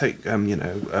 you take,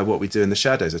 What We Do in the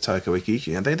Shadows of Taika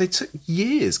Waititi, and they took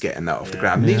years getting that off the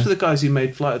ground. These were the guys who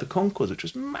made Flight of the Conchords, which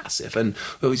was massive, and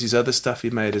all this other stuff he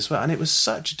made as well. And it was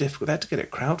such difficult. They had to get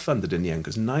it crowdfunded in the end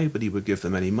because nobody would give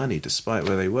them any money despite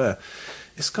where they were.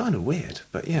 It's kind of weird,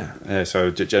 but yeah. Yeah,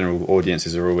 so general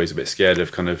audiences are always a bit scared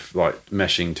of kind of like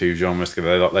meshing two genres because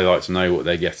they like to know what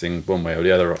they're getting one way or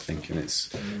the other, I think, and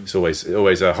it's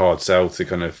always a hard sell to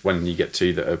kind of, when you get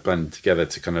two that are blended together,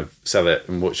 to kind of sell it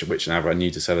and which avenue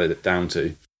need to sell it down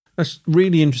to. That's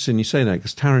really interesting you say that,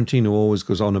 because Tarantino always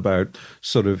goes on about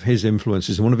sort of his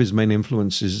influences. And one of his main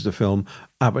influences is the film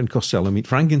Abbott and Costello Meet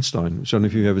Frankenstein, which I don't know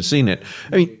if you've ever seen it.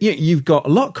 I mean, yeah, you've got a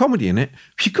lot of comedy in it,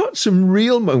 but you've got some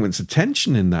real moments of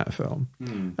tension in that film.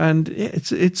 And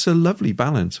it's a lovely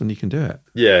balance when you can do it.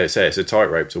 Yeah, it's a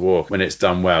tightrope to walk. When it's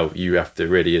done well, you have to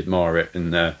really admire it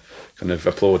and kind of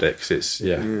applaud it, because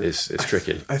it's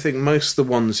tricky. I think most of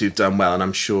the ones you've done well, and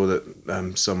I'm sure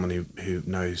that someone who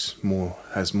knows more,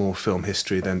 has more film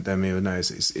history than me or knows,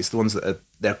 it's the ones that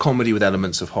they're comedy with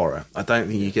elements of horror. I don't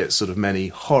think you get sort of many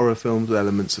horror films with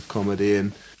elements of comedy,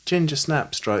 and Ginger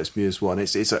Snap strikes me as one.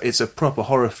 It's a proper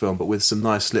horror film, but with some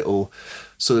nice little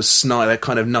sort of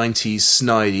kind of 90s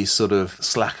snidey sort of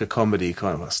slacker comedy,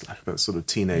 kind of slacker, but sort of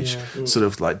teenage, sort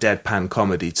of like deadpan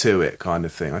comedy to it kind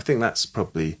of thing. I think that's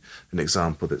probably an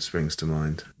example that springs to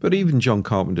mind. But even John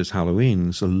Carpenter's Halloween,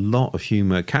 there's a lot of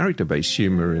humour, character-based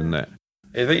humour in there.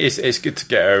 I think it's good to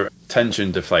get a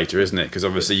tension deflator, isn't it? Because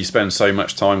obviously you spend so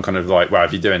much time kind of like, well,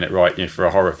 if you're doing it right, for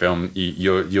a horror film,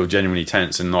 you're genuinely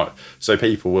tense, and not so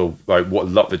people will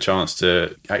love the chance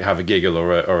to have a giggle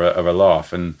or a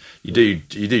laugh, and you do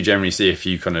generally see a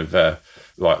few kind of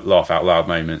laugh out loud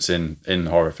moments in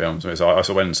horror films. So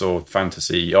I went and saw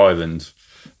Fantasy Island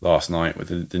last night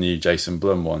with the new Jason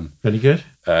Blum one. Any good?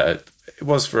 It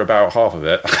was for about half of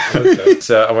it.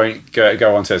 So I won't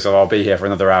go on to it. So I'll be here for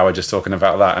another hour just talking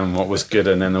about that and what was good,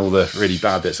 and then all the really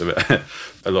bad bits of it.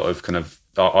 A lot of kind of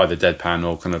either deadpan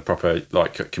or kind of proper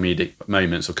like comedic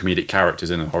moments or comedic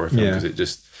characters in a horror film, because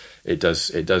it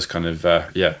does kind of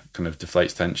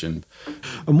deflates tension.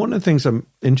 And one of the things I'm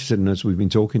interested in as we've been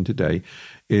talking today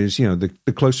is,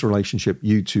 the close relationship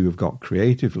you two have got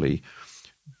creatively.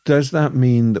 Does that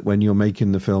mean that when you're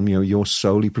making the film, you're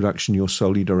solely production, you're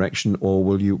solely direction, or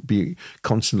will you be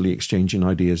constantly exchanging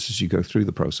ideas as you go through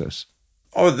the process?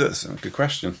 Oh, that's a good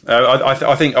question.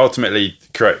 I think ultimately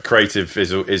creative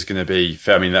is going to be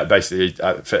fair. I mean, that basically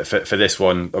for this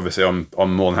one, obviously, I'm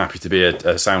more than happy to be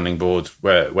a sounding board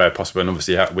where possible, and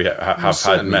obviously we have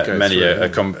had many a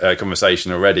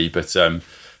conversation already. But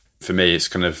for me, it's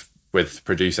kind of with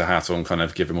producer hat on, kind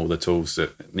of give him all the tools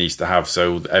that it needs to have,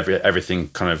 so everything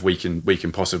kind of we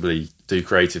can possibly do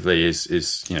creatively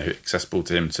is accessible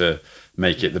to him to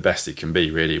make it the best it can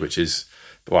be, really, which is.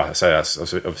 Well, I say that's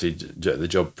obviously the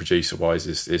job producer-wise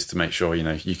is to make sure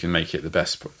you can make it the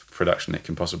best production it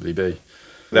can possibly be.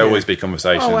 There'll always be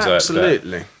conversations. Oh,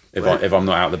 absolutely. If I'm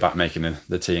not out the back making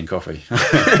the tea and coffee.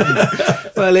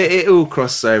 Well, it all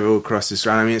crosses over, all crosses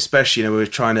around. I mean, especially we're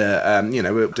trying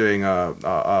to we're doing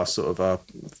our sort of our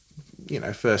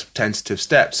first tentative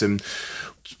steps, and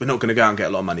we're not going to go out and get a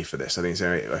lot of money for this. I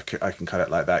think I can cut it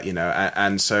like that,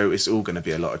 and so it's all going to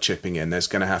be a lot of chipping in. There's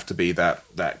going to have to be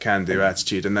that can-do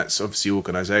attitude, and that's obviously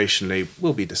organisationally,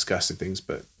 we'll be discussing things,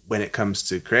 but when it comes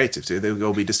to creativity, there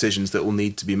will be decisions that will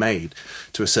need to be made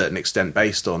to a certain extent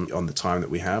based on the time that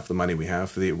we have, the money we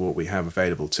have, what we have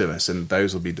available to us, and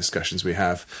those will be discussions we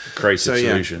have. Creative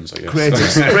solutions, I guess.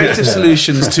 Creative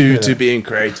solutions to being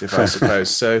creative, I suppose.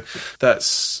 So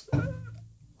that's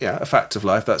a fact of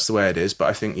life. That's the way it is. But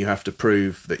I think you have to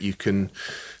prove that you can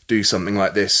do something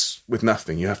like this with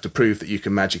nothing. You have to prove that you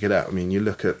can magic it out. I mean, you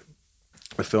look at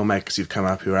the filmmakers who've come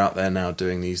up who are out there now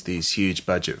doing these huge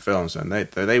budget films, and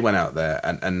they went out there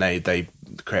and they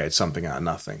created something out of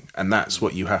nothing, and that's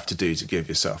what you have to do to give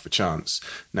yourself a chance.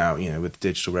 Now, with the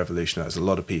digital revolution, there's a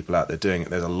lot of people out there doing it.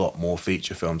 There's a lot more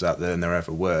feature films out there than there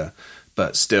ever were,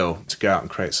 but still, to go out and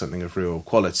create something of real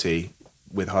quality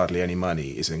with hardly any money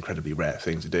is an incredibly rare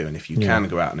thing to do. And if you can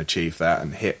go out and achieve that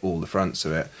and hit all the fronts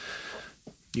of it,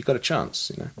 you've got a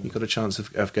chance, you've got a chance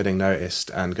of getting noticed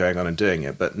and going on and doing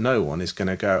it. But no one is going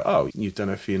to go, oh, you've done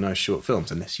a few nice short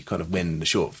films, unless you kind of win the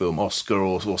short film Oscar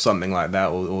or something like that,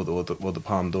 or the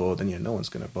Palme d'Or. Then no one's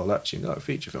going to bowl up to you and go, oh,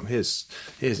 feature film, here's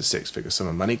a 6-figure sum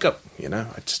of money, go. I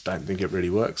just don't think it really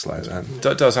works like that.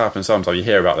 It does happen sometimes. You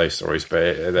hear about those stories,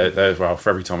 but for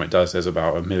every time it does, there's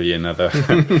about 1 million other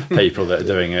people that are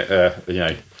doing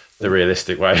it. The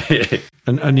realistic way.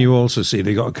 and you also see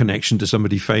they got a connection to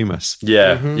somebody famous.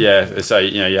 Yeah. So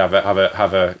you have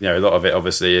a a lot of it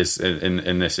obviously is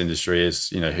in this industry is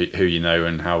who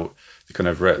and how the kind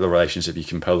of the relationship you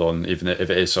can pull on, even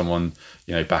if it is someone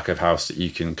back of house that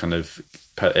you can kind of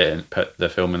put the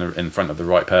film in front of the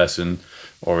right person,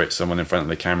 or it's someone in front of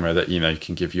the camera that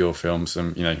can give your film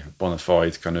some bona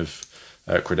fide kind of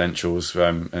credentials,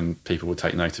 and people will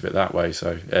take note of it that way.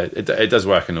 So it does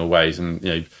work in all ways, and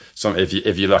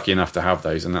if you're lucky enough to have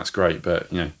those, and that's great.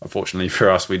 But unfortunately for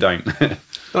us, we don't.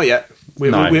 Not yet.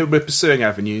 We're pursuing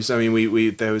avenues. I mean,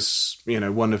 we there was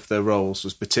one of the roles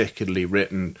was particularly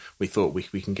written. We thought we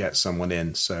can get someone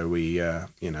in, so we to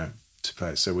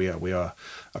play. So we are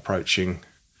approaching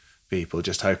people,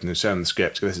 just hoping to show them the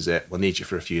script. This is it. We'll need you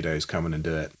for a few days. Come in and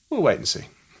do it. We'll wait and see.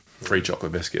 Free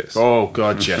chocolate biscuits. Oh,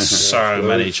 God, yes. So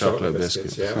many chocolate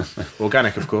biscuits. Yeah.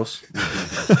 Organic, of course.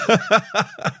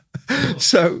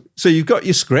 So you've got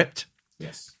your script.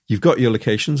 Yes. You've got your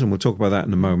locations, and we'll talk about that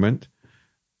in a moment.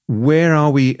 Where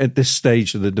are we at this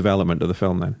stage of the development of the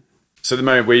film then? So at the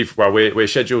moment, we're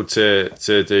scheduled to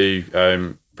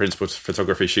do principal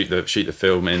photography, shoot the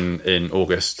film in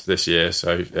August this year.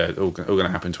 So all going to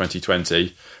happen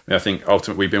 2020. I think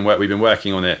ultimately we've been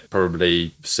working on it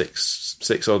probably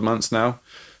six odd months now,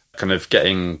 kind of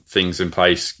getting things in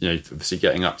place, obviously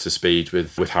getting up to speed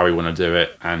with how we want to do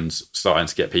it, and starting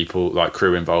to get people like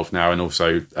crew involved now, and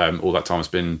also all that time has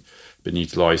been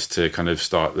utilised to kind of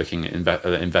start looking at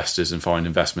investors and find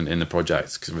investment in the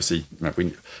project, because obviously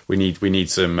we need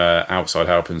some outside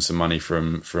help and some money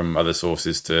from other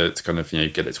sources to kind of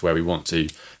get it to where we want to,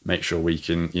 make sure we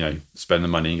can spend the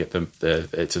money and get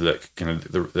it to look kind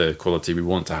of the quality we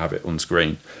want to have it on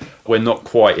screen. We're not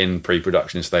quite in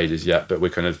pre-production stages yet, but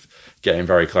we're kind of getting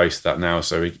very close to that now.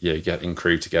 So getting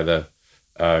crew together,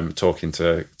 talking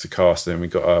to cast, and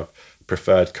we've got a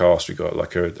preferred cast. We've got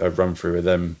like a run through with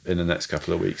them in the next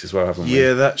couple of weeks as well, haven't we?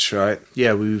 Yeah, that's right.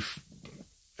 Yeah, we're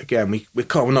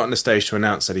not in a stage to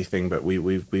announce anything, but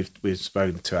we've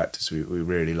spoken to actors we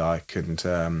really like, and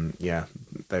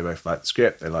they both like the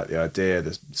script, they like the idea,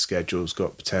 the schedule's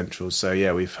got potential. So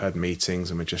we've had meetings,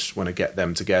 and we just want to get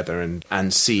them together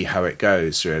and see how it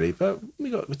goes, really. But we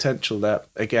got potential there.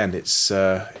 Again, it's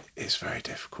very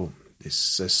difficult. There's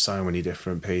so many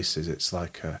different pieces. It's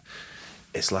like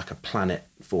a planet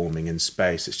forming in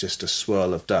space. It's just a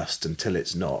swirl of dust until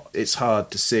it's not. It's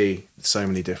hard to see so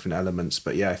many different elements,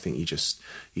 but I think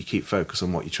you keep focus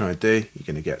on what you're trying to do. You're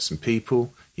going to get some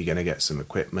people, you're going to get some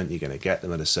equipment, you're going to get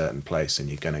them at a certain place, and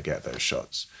you're going to get those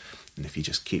shots. And if you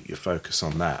just keep your focus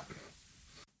on that.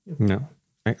 No,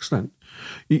 excellent.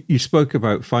 You spoke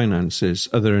about finances.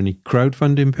 Are there any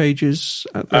crowdfunding pages?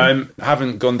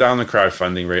 Haven't gone down the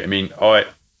crowdfunding route. I mean,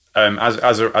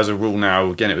 as a rule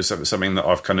now, again, it was something that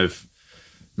I've kind of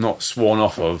not sworn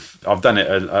off of. I've done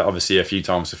it obviously a few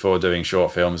times before, doing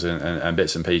short films and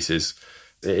bits and pieces.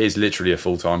 It is literally a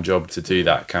full-time job to do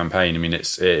that campaign. I mean,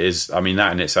 it is. I mean,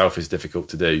 that in itself is difficult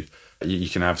to do. You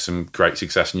can have some great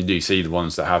success, and you do see the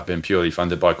ones that have been purely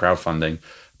funded by crowdfunding.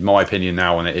 My opinion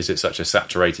now on it is it's such a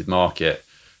saturated market.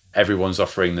 Everyone's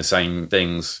offering the same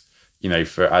things,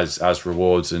 for as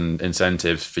rewards and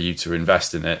incentives for you to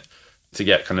invest in it. To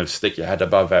get kind of stick your head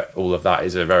above it, all of that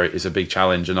is a big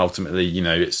challenge, and ultimately,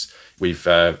 it's we've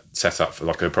set up for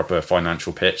like a proper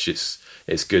financial pitch.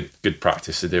 It's good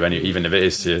practice to do, even if it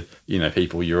is to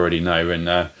people you already know,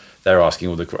 and they're asking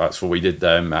all that's what we did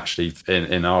actually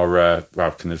in our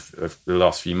kind of the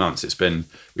last few months.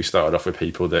 We started off with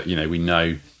people that we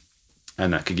know,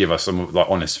 and that could give us some like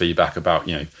honest feedback about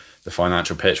the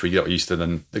financial pitch. We got used to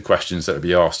the questions that would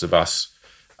be asked of us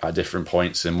at different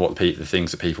points, and what the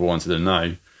things that people wanted to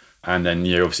know. And then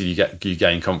obviously you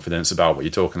gain confidence about what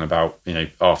you're talking about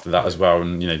after that as well,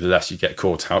 and the less you get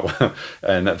caught out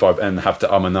and have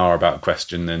to and ah about a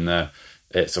question, then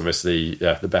it's obviously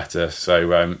the better.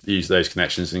 So use those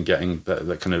connections and getting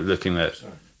the kind of looking at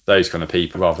those kind of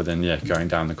people rather than going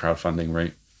down the crowdfunding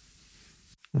route.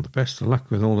 Well, the best of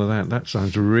luck with all of that. That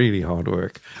sounds really hard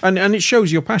work. And it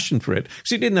shows your passion for it.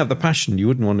 Because if you didn't have the passion, you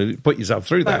wouldn't want to put yourself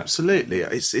through that. Absolutely.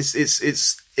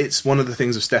 It's one of the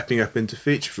things of stepping up into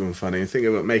feature film funding. The thing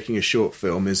about making a short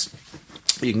film is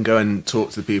you can go and talk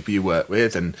to the people you work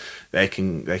with, and they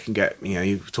can get,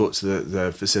 you talk to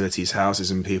the facilities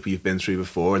houses and people you've been through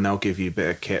before, and they'll give you a bit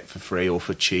of kit for free or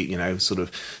for cheap, sort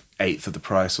of eighth of the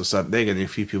price or something, and a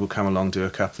few people come along, do a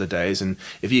couple of days, and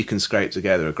if you can scrape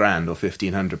together £1,000 or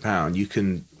 £1,500, you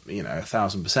can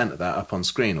 1,000% of that up on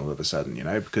screen all of a sudden,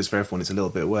 because for everyone it's a little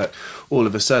bit of work. All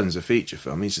of a sudden, as a feature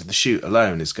film, the shoot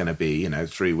alone is going to be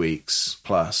 3 weeks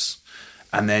plus,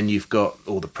 and then you've got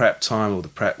all the prep time, all the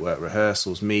prep work,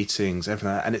 rehearsals, meetings, everything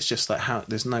like that, and it's just like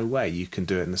there's no way you can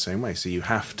do it in the same way. So you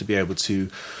have to be able to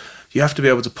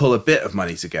pull a bit of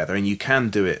money together, and you can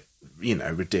do it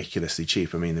ridiculously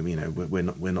cheap. I mean,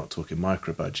 we're not talking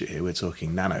micro budget here. We're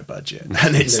talking nano budget,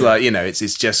 and it's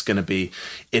it's just going to be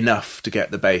enough to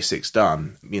get the basics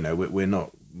done. We're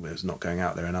not going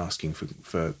out there and asking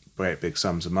for great big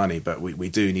sums of money, but we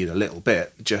do need a little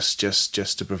bit just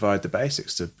to provide the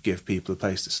basics, to give people a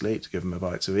place to sleep, to give them a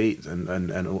bite to eat, and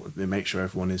make sure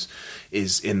everyone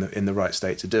is in the right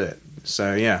state to do it.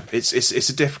 So yeah, it's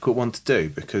a difficult one to do,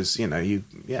 because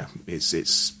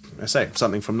it's I say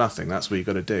something from nothing. That's what you've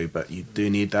got to do, but you do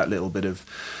need that little bit of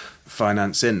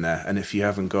finance in there. And if you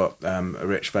haven't got a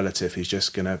rich relative who's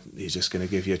just gonna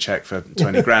give you a check for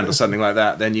 20 grand or something like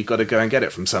that, then you've got to go and get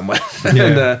it from somewhere.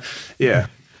 Yeah.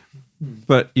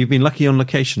 But you've been lucky on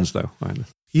locations, though, either.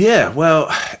 Yeah,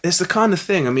 well, it's the kind of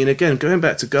thing. I mean, again, going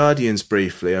back to Guardians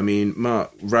briefly, I mean,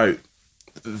 Mark wrote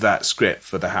that script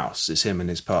for the house. It's him and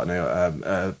his partner,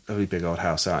 a really big old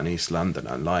house out in East London,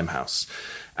 at Limehouse.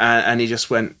 And he just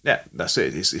went, yeah, that's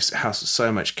it. This house has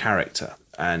so much character,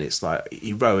 and it's like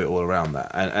he wrote it all around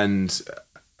that.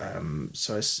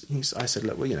 So I said,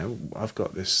 look, well, I've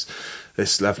got this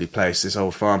lovely place, this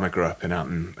old farm I grew up in out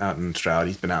in Stroud.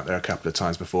 He's been out there a couple of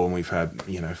times before, and we've had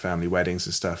family weddings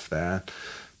and stuff there.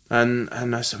 And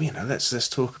I said, let's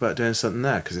talk about doing something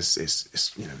there, because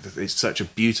it's such a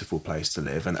beautiful place to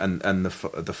live, and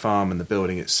the farm and the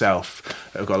building itself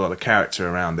have got a lot of character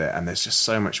around it, and there's just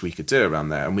so much we could do around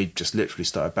there. And we just literally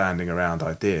started banding around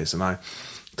ideas, and I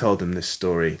told him this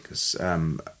story because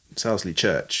Selsley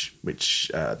Church, which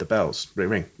the bells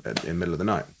ring in the middle of the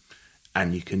night,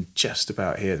 and you can just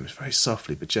about hear them. It's very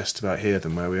softly, but just about hear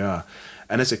them where we are.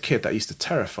 And as a kid, that used to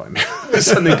terrify me. There's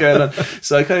something going on.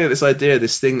 So I kind of got this idea,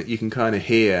 this thing that you can kind of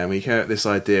hear, and we came up with this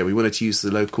idea. We wanted to use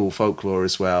the local folklore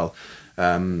as well.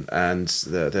 And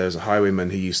there was a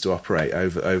highwayman who used to operate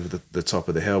over the top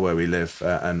of the hill where we live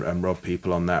and rob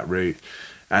people on that route.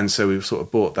 And so we sort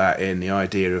of brought that in, the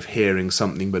idea of hearing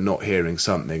something but not hearing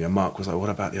something. And Mark was like, what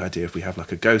about the idea if we have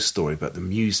like a ghost story, but the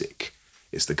music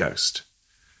is the ghost?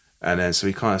 And then so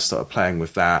we kind of started playing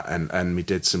with that, and we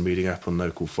did some reading up on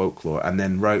local folklore, and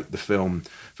then wrote the film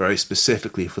very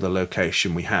specifically for the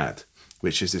location we had,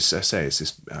 which is this, it's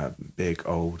this big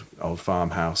old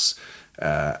farmhouse,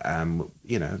 and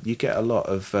you get a lot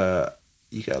of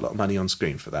money on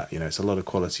screen for that. It's a lot of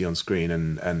quality on screen,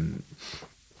 and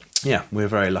yeah, we're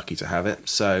very lucky to have it.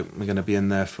 So we're going to be in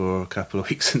there for a couple of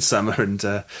weeks in summer, and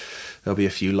there'll be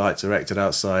a few lights erected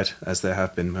outside, as there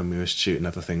have been when we were shooting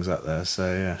other things up there.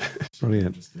 So yeah,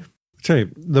 brilliant. I tell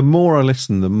you, the more I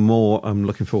listen, the more I'm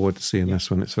looking forward to seeing this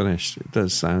when it's finished. It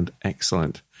does sound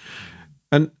excellent.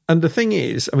 And the thing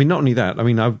is, I mean, not only that. I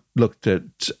mean, I've looked at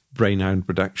Brainhound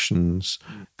Productions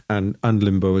and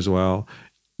Limbo as well.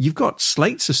 You've got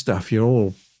slates of stuff you're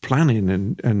all planning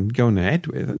and going ahead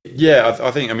with. Yeah,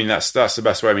 I think. I mean, that's the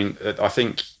best way. I mean, I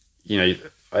think a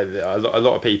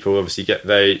lot of people obviously get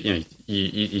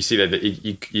you see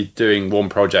that you're doing one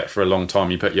project for a long time,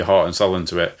 you put your heart and soul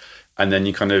into it, and then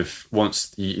you kind of,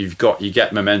 once you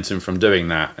get momentum from doing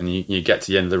that, and you get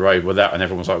to the end of the road with that, and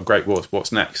everyone's like, great,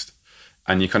 what's next?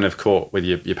 and you're kind of caught with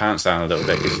your pants down a little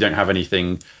bit because you don't have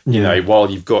anything, you know, while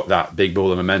you've got that big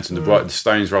ball of momentum, the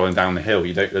stones rolling down the hill.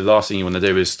 The last thing you want to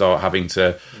do is start having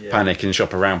to panic and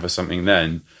shop around for something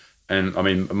then. And I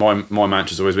mean, my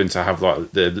mantra's always been to have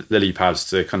like the lily pads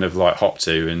to kind of like hop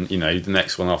to, and you know, the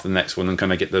next one after the next one, and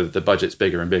kind of get the budgets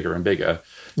bigger and bigger and bigger.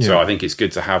 Yeah. So I think it's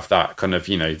good to have that kind of,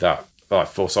 you know, that like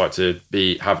foresight to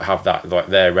have that like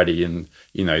there ready, and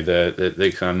you know,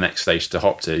 the kind of next stage to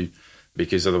hop to.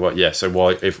 Because otherwise, so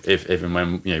why if and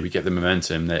when, you know, we get the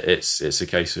momentum, that it's a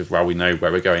case of, well, we know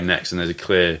where we're going next, and there's a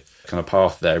clear kind of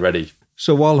path there ready.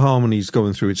 So while Harmony's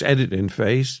going through its editing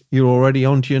phase, you're already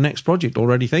on to your next project,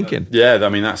 already thinking. Yeah, I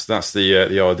mean that's the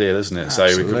ideal, isn't it?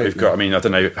 Absolutely. So we've got. I mean, I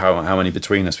don't know how many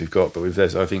between us we've got, but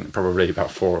there's I think probably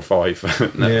about 4 or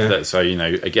 5. So you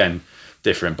know, again,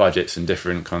 different budgets and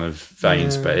different kind of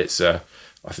veins, but it's.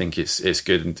 I think it's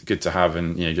good to have,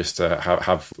 and you know, just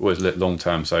have always long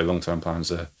term. So long term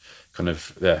plans are kind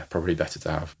of probably better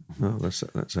to have. Oh,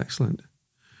 that's excellent.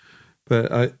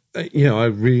 But I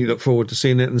really look forward to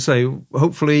seeing it, and say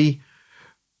hopefully,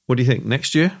 what do you think,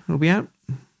 next year it'll be out?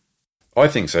 I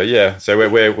think so. Yeah. So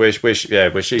we're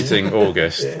shooting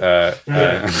August. You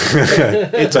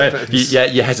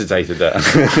hesitated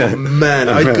there. Man,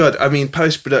 I mean,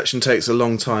 post production takes a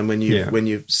long time when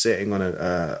you're sitting on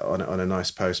a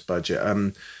nice post budget.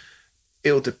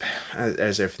 It'll depend,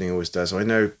 as everything always does. I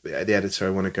know the editor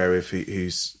I want to go with,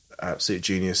 who's absolute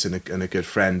genius and a good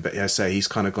friend, but I say he's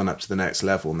kind of gone up to the next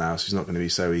level now, so he's not going to be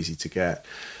so easy to get.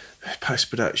 Post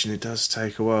production, it does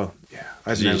take a while. Yeah,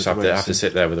 you just have to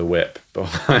sit there with a whip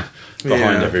behind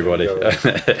everybody.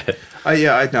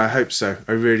 I hope so.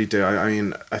 I really do. I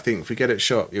mean, I think if we get it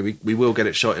shot, we will get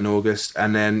it shot in August,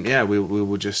 and then we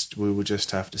will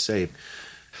just have to see.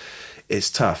 It's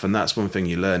tough, and that's one thing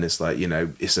you learn. It's like, you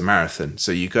know, it's a marathon,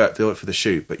 so you go do it for the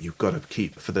shoot, but you've got to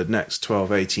keep for the next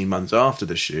 12, 18 months after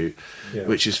the shoot,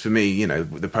 which is, for me, you know,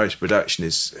 the post-production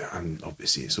is,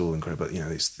 obviously it's all incredible, but, you know,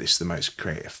 it's the most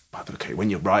creative. Okay, when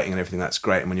you're writing and everything, that's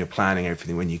great, and when you're planning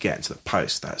everything, when you get into the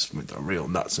post, that's the real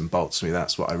nuts and bolts for me.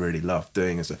 That's what I really love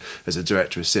doing as a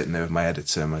director, is sitting there with my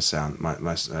editor, my sound, my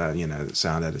the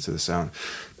sound editor, the sound.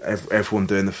 Everyone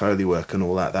doing the Foley work and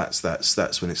all that.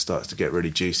 That's when it starts to get really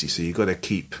juicy. So you got to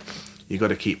keep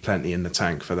plenty in the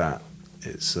tank for that.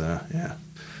 It's I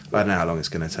don't know how long it's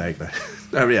going to take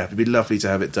though. It'd be lovely to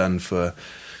have it done for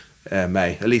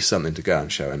May. At least something to go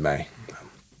and show in May.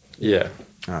 Yeah,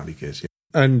 that'd be good. Yeah.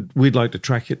 And we'd like to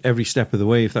track it every step of the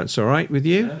way, if that's all right with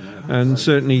you. And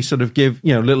certainly sort of give,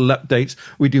 you know, little updates.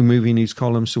 We do movie news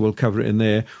columns, so we'll cover it in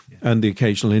there, and the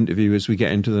occasional interview as we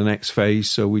get into the next phase.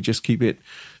 So we just keep it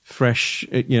fresh,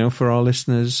 you know, for our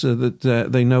listeners, so that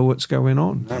they know what's going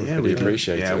on. We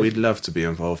appreciate it. Yeah, we'd love to be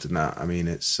involved in that. I mean,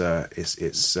 it's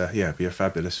it'd be a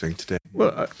fabulous thing to do.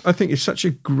 Well, I think it's such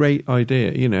a great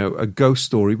idea, you know, a ghost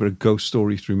story, but a ghost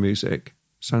story through music.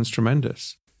 Sounds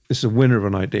tremendous. This is a winner of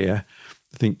an idea.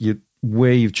 I think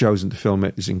where you've chosen to film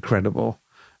it is incredible.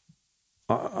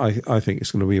 I think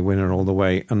it's going to be a winner all the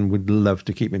way, and would love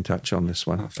to keep in touch on this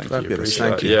one. Oh,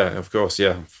 thank you. Yeah, of course.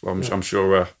 Yeah, I'm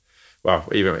sure. Well,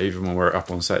 even when we're up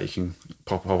on set, you can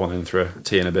pop on in through a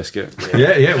tea and a biscuit.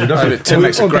 Yeah, we'll definitely. Tim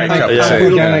makes a great cup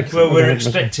of tea. Well, we're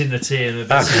expecting the tea and the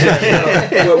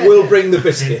biscuit. Well, we'll bring the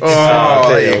biscuits. Oh,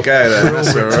 there you go. Then.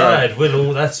 That's all right.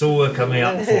 That's all we're coming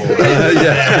up for.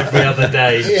 Every other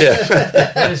day.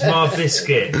 Yeah. Where's my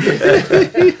biscuit?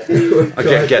 I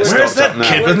get Where's that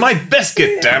kid now. with my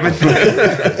biscuit? Damn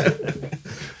it!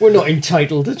 We're not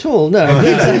entitled at all, no.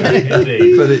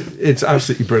 But it's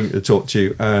absolutely brilliant to talk to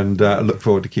you, and I look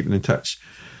forward to keeping in touch.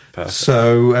 Perfect.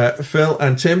 So, Phil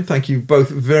and Tim, thank you both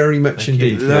very much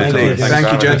indeed. Lovely.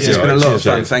 Thank you, gents. It's been a lot of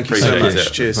fun. Thank you so much.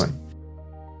 It. Cheers.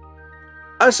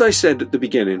 As I said at the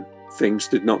beginning, things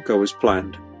did not go as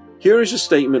planned. Here is a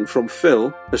statement from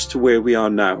Phil as to where we are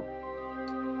now.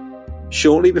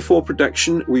 Shortly before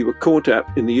production, we were caught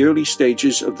up in the early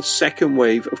stages of the second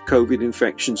wave of COVID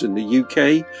infections in the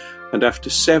UK, and after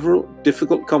several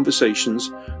difficult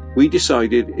conversations, we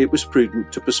decided it was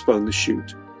prudent to postpone the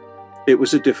shoot. It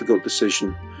was a difficult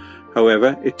decision.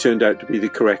 However, it turned out to be the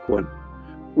correct one.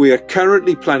 We are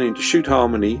currently planning to shoot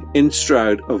Harmony in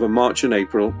Stroud over March and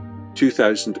April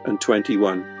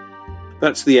 2021.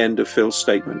 That's the end of Phil's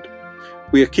statement.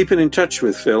 We are keeping in touch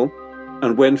with Phil,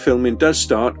 and when filming does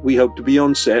start, we hope to be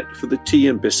on set for the tea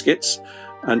and biscuits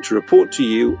and to report to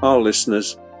you, our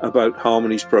listeners, about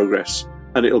Harmony's progress.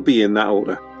 And it'll be in that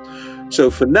order. So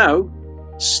for now,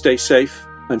 stay safe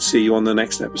and see you on the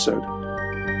next episode.